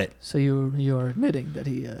was lit. So you're admitting that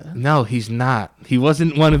he No, he's not. He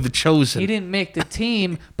wasn't one of the chosen. he didn't make the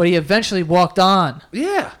team, but he eventually walked on.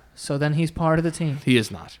 Yeah. So then he's part of the team. He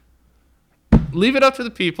is not. Leave it up to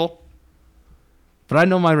the people. But I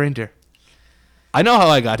know my reindeer. I know how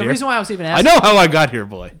I got The here. reason why I was even I asking know how I got here,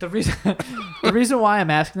 boy. the reason why I'm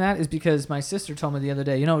asking that is because my sister told me the other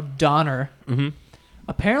day. You know, Donner. Mm-hmm.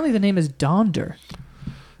 Apparently, the name is Donder.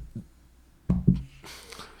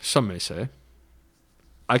 Some may say.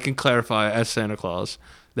 I can clarify as Santa Claus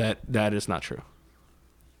that is not true.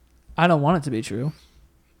 I don't want it to be true.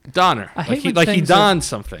 Donner. I hate when like he things are- donned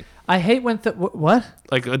something. I hate when what?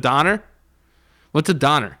 Like a Donner? What's a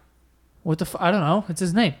Donner? What the? I don't know. It's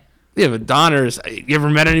his name. Yeah, but Donner is. You ever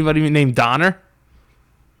met anybody named Donner?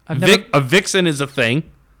 I've never. A vixen is a thing.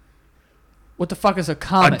 What the fuck is a A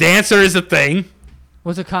comet? dancer is a thing.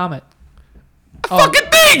 What's a comet? A fucking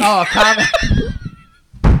thing! Oh, a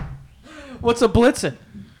comet. What's a blitzen?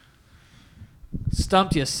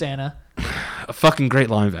 Stumped you, Santa. A fucking great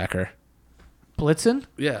linebacker. Blitzen?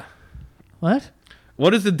 Yeah. What?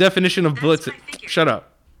 What is the definition of blitzen? what I figured. Shut up.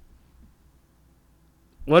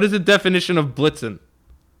 What is the definition of blitzen?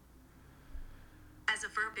 As a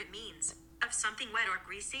verb, it means of something wet or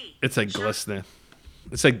greasy. It's like glistening.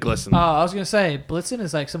 It's like glisten. Oh, I was gonna say blitzen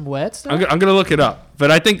is like some wet stuff. I'm gonna look it up, but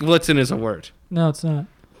I think blitzen is a word. No, it's not.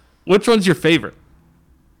 Which one's your favorite?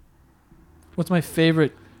 What's my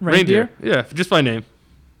favorite reindeer? Yeah, just by name.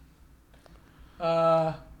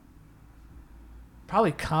 Probably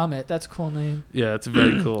Comet. That's a cool name. Yeah, it's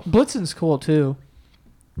very cool. Blitzen's cool too.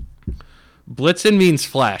 Blitzen means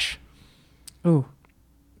flash. Ooh.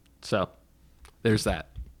 So, there's that.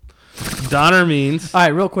 Donner means All right,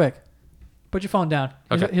 real quick. Put your phone down.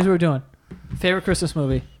 Here's, Okay. here's what we're doing. Favorite Christmas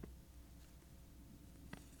movie?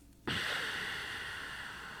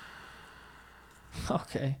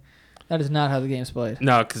 Okay. That is not how the game's played.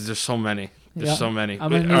 no, because there's so many. There's Yeah. so many.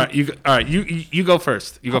 I'm Wait, gonna all right, you go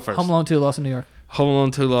first. You go first. Home Alone 2, Lost in New York. Home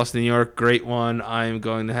Alone 2, Lost in New York, great one. I'm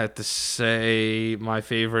going to have to say my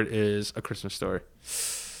favorite is A Christmas Story.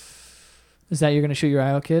 Is that you're going to shoot your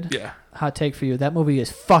eye out, kid? Yeah. Hot take for you. That movie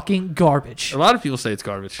is fucking garbage. A lot of people say it's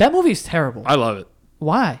garbage. That movie is terrible. I love it.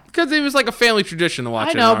 Why? Because it was like a family tradition to watch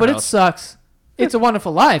I it know, in our but it house. sucks. It's a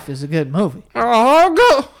Wonderful Life is a good movie. Oh,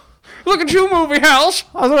 go. Look at you, movie house.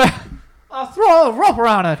 I'll throw a rope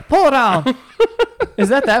around it. Pull it down. Is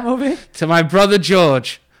that movie? To my brother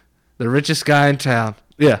George, the richest guy in town.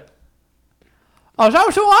 Yeah. Oh, is that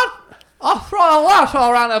what you want? I'll throw a lasso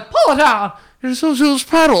around it. Pull it down. Here's those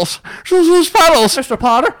pedals. Those pedals. Mr.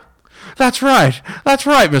 Potter. That's right,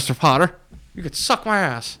 Mr. Potter. You could suck my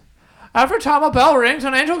ass. Every time a bell rings,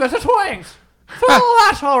 an angel gets its wings. Throw a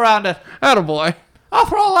lasso around it. Attaboy. I'll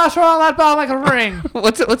throw a lasso around that bell, make it ring.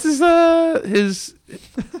 What's his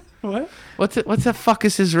What? What the fuck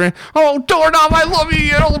is his ring? Oh, doorknob, I love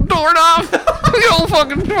you old doorknob. You old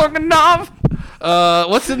fucking knob.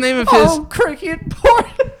 What's the name of his? Oh, cricket port.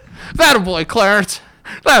 Attaboy, Clarence.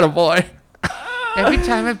 Attaboy. Every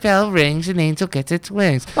time a bell rings, an angel gets its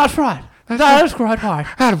wings. That's right. That is quite right.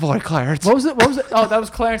 Attaboy, Clarence. What was it? Oh, that was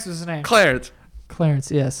Clarence's name. Clarence.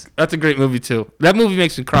 Clarence, yes. That's a great movie, too. That movie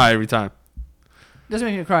makes me cry every time. Doesn't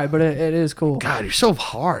make me cry, but it is cool. God, you're so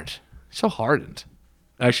hard. So hardened.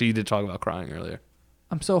 Actually, you did talk about crying earlier.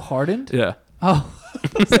 I'm so hardened? Yeah. Oh.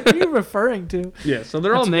 What are you referring to? Yeah, so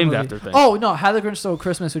they're That's all a good named movie. after things. Oh, no. How the Grinch Stole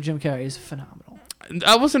Christmas with Jim Carrey is phenomenal.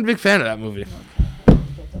 I wasn't a big fan of that movie.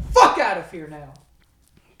 Get the fuck out of here now.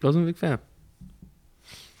 Wasn't a big fan.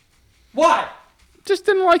 Why? Just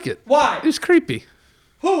didn't like it. Why? It was creepy.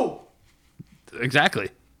 Who? Exactly.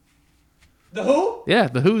 The who? Yeah,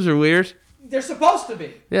 the Who's are weird. They're supposed to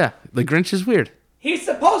be. Yeah, the Grinch is weird. He's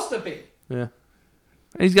supposed to be. Yeah.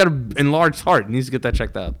 And he's got an enlarged heart. He needs to get that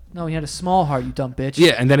checked out. No, he had a small heart, you dumb bitch.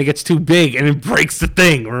 Yeah, and then it gets too big and it breaks the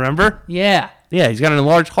thing, remember? Yeah. Yeah, he's got an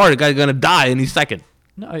enlarged heart. The guy's going to die any second.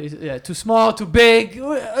 No, yeah, too small, too big.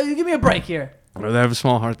 Give me a break here. I'd rather have a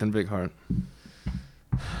small heart than a big heart.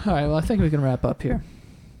 All right, well, I think we can wrap up here.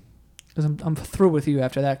 Because I'm through with you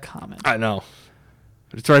after that comment. I know.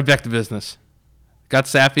 It's right back to business. Got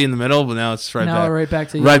sappy in the middle, but now it's right now back. we're right back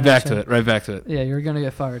to you. Right back to it. Right back to it. Yeah, you're going to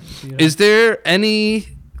get fired. So you don't- Is there any...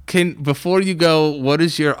 Before you go, what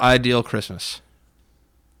is your ideal Christmas?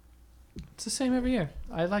 It's the same every year.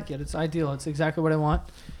 I like it. It's ideal. It's exactly what I want.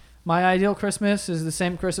 My ideal Christmas is the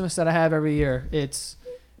same Christmas that I have every year. It's,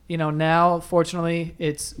 now, fortunately,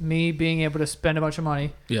 it's me being able to spend a bunch of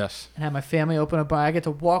money Yes. and have my family open up. I get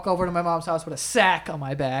to walk over to my mom's house with a sack on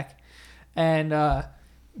my back and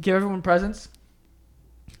give everyone presents.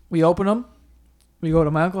 We open them. We go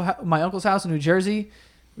to my uncle's house in New Jersey.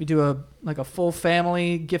 We do a full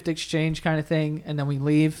family gift exchange kind of thing, and then we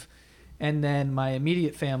leave. And then my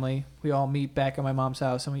immediate family, we all meet back at my mom's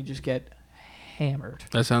house, and we just get hammered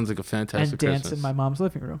That sounds like a fantastic and dance Christmas. in my mom's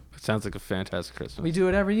living room. That sounds like a fantastic Christmas. We do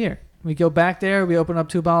it every year. We go back there, we open up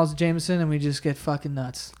 2 bottles of Jameson, and we just get fucking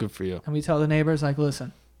nuts. Good for you. And we tell the neighbors, like,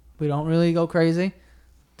 listen, we don't really go crazy.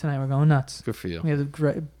 Tonight we're going nuts. Good for you. We have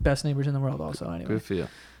the best neighbors in the world also, anyway. Good for you.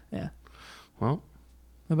 Yeah. Well,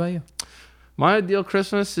 What about you? my ideal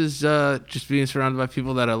Christmas is just being surrounded by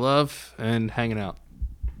people that I love and hanging out.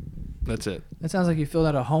 That's it. That sounds like you filled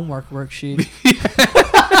out a homework worksheet.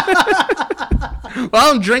 Well,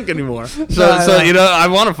 I don't drink anymore. So, I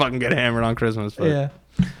want to fucking get hammered on Christmas. But Yeah.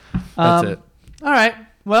 That's it. All right.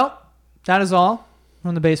 Well, that is all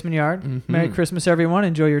from the Basement Yard. Mhm. Merry Christmas, everyone.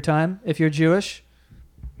 Enjoy your time. If you're Jewish,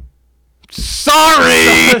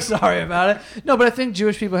 Sorry! sorry about it. No, but I think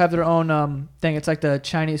Jewish people have their own thing. It's like the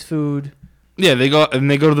Chinese food. Yeah, they go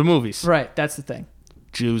to the movies. Right. That's the thing.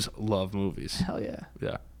 Jews love movies. Hell yeah.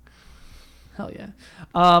 Yeah. Hell yeah.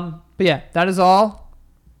 But yeah, that is all.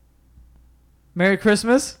 Merry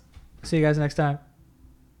Christmas. See you guys next time.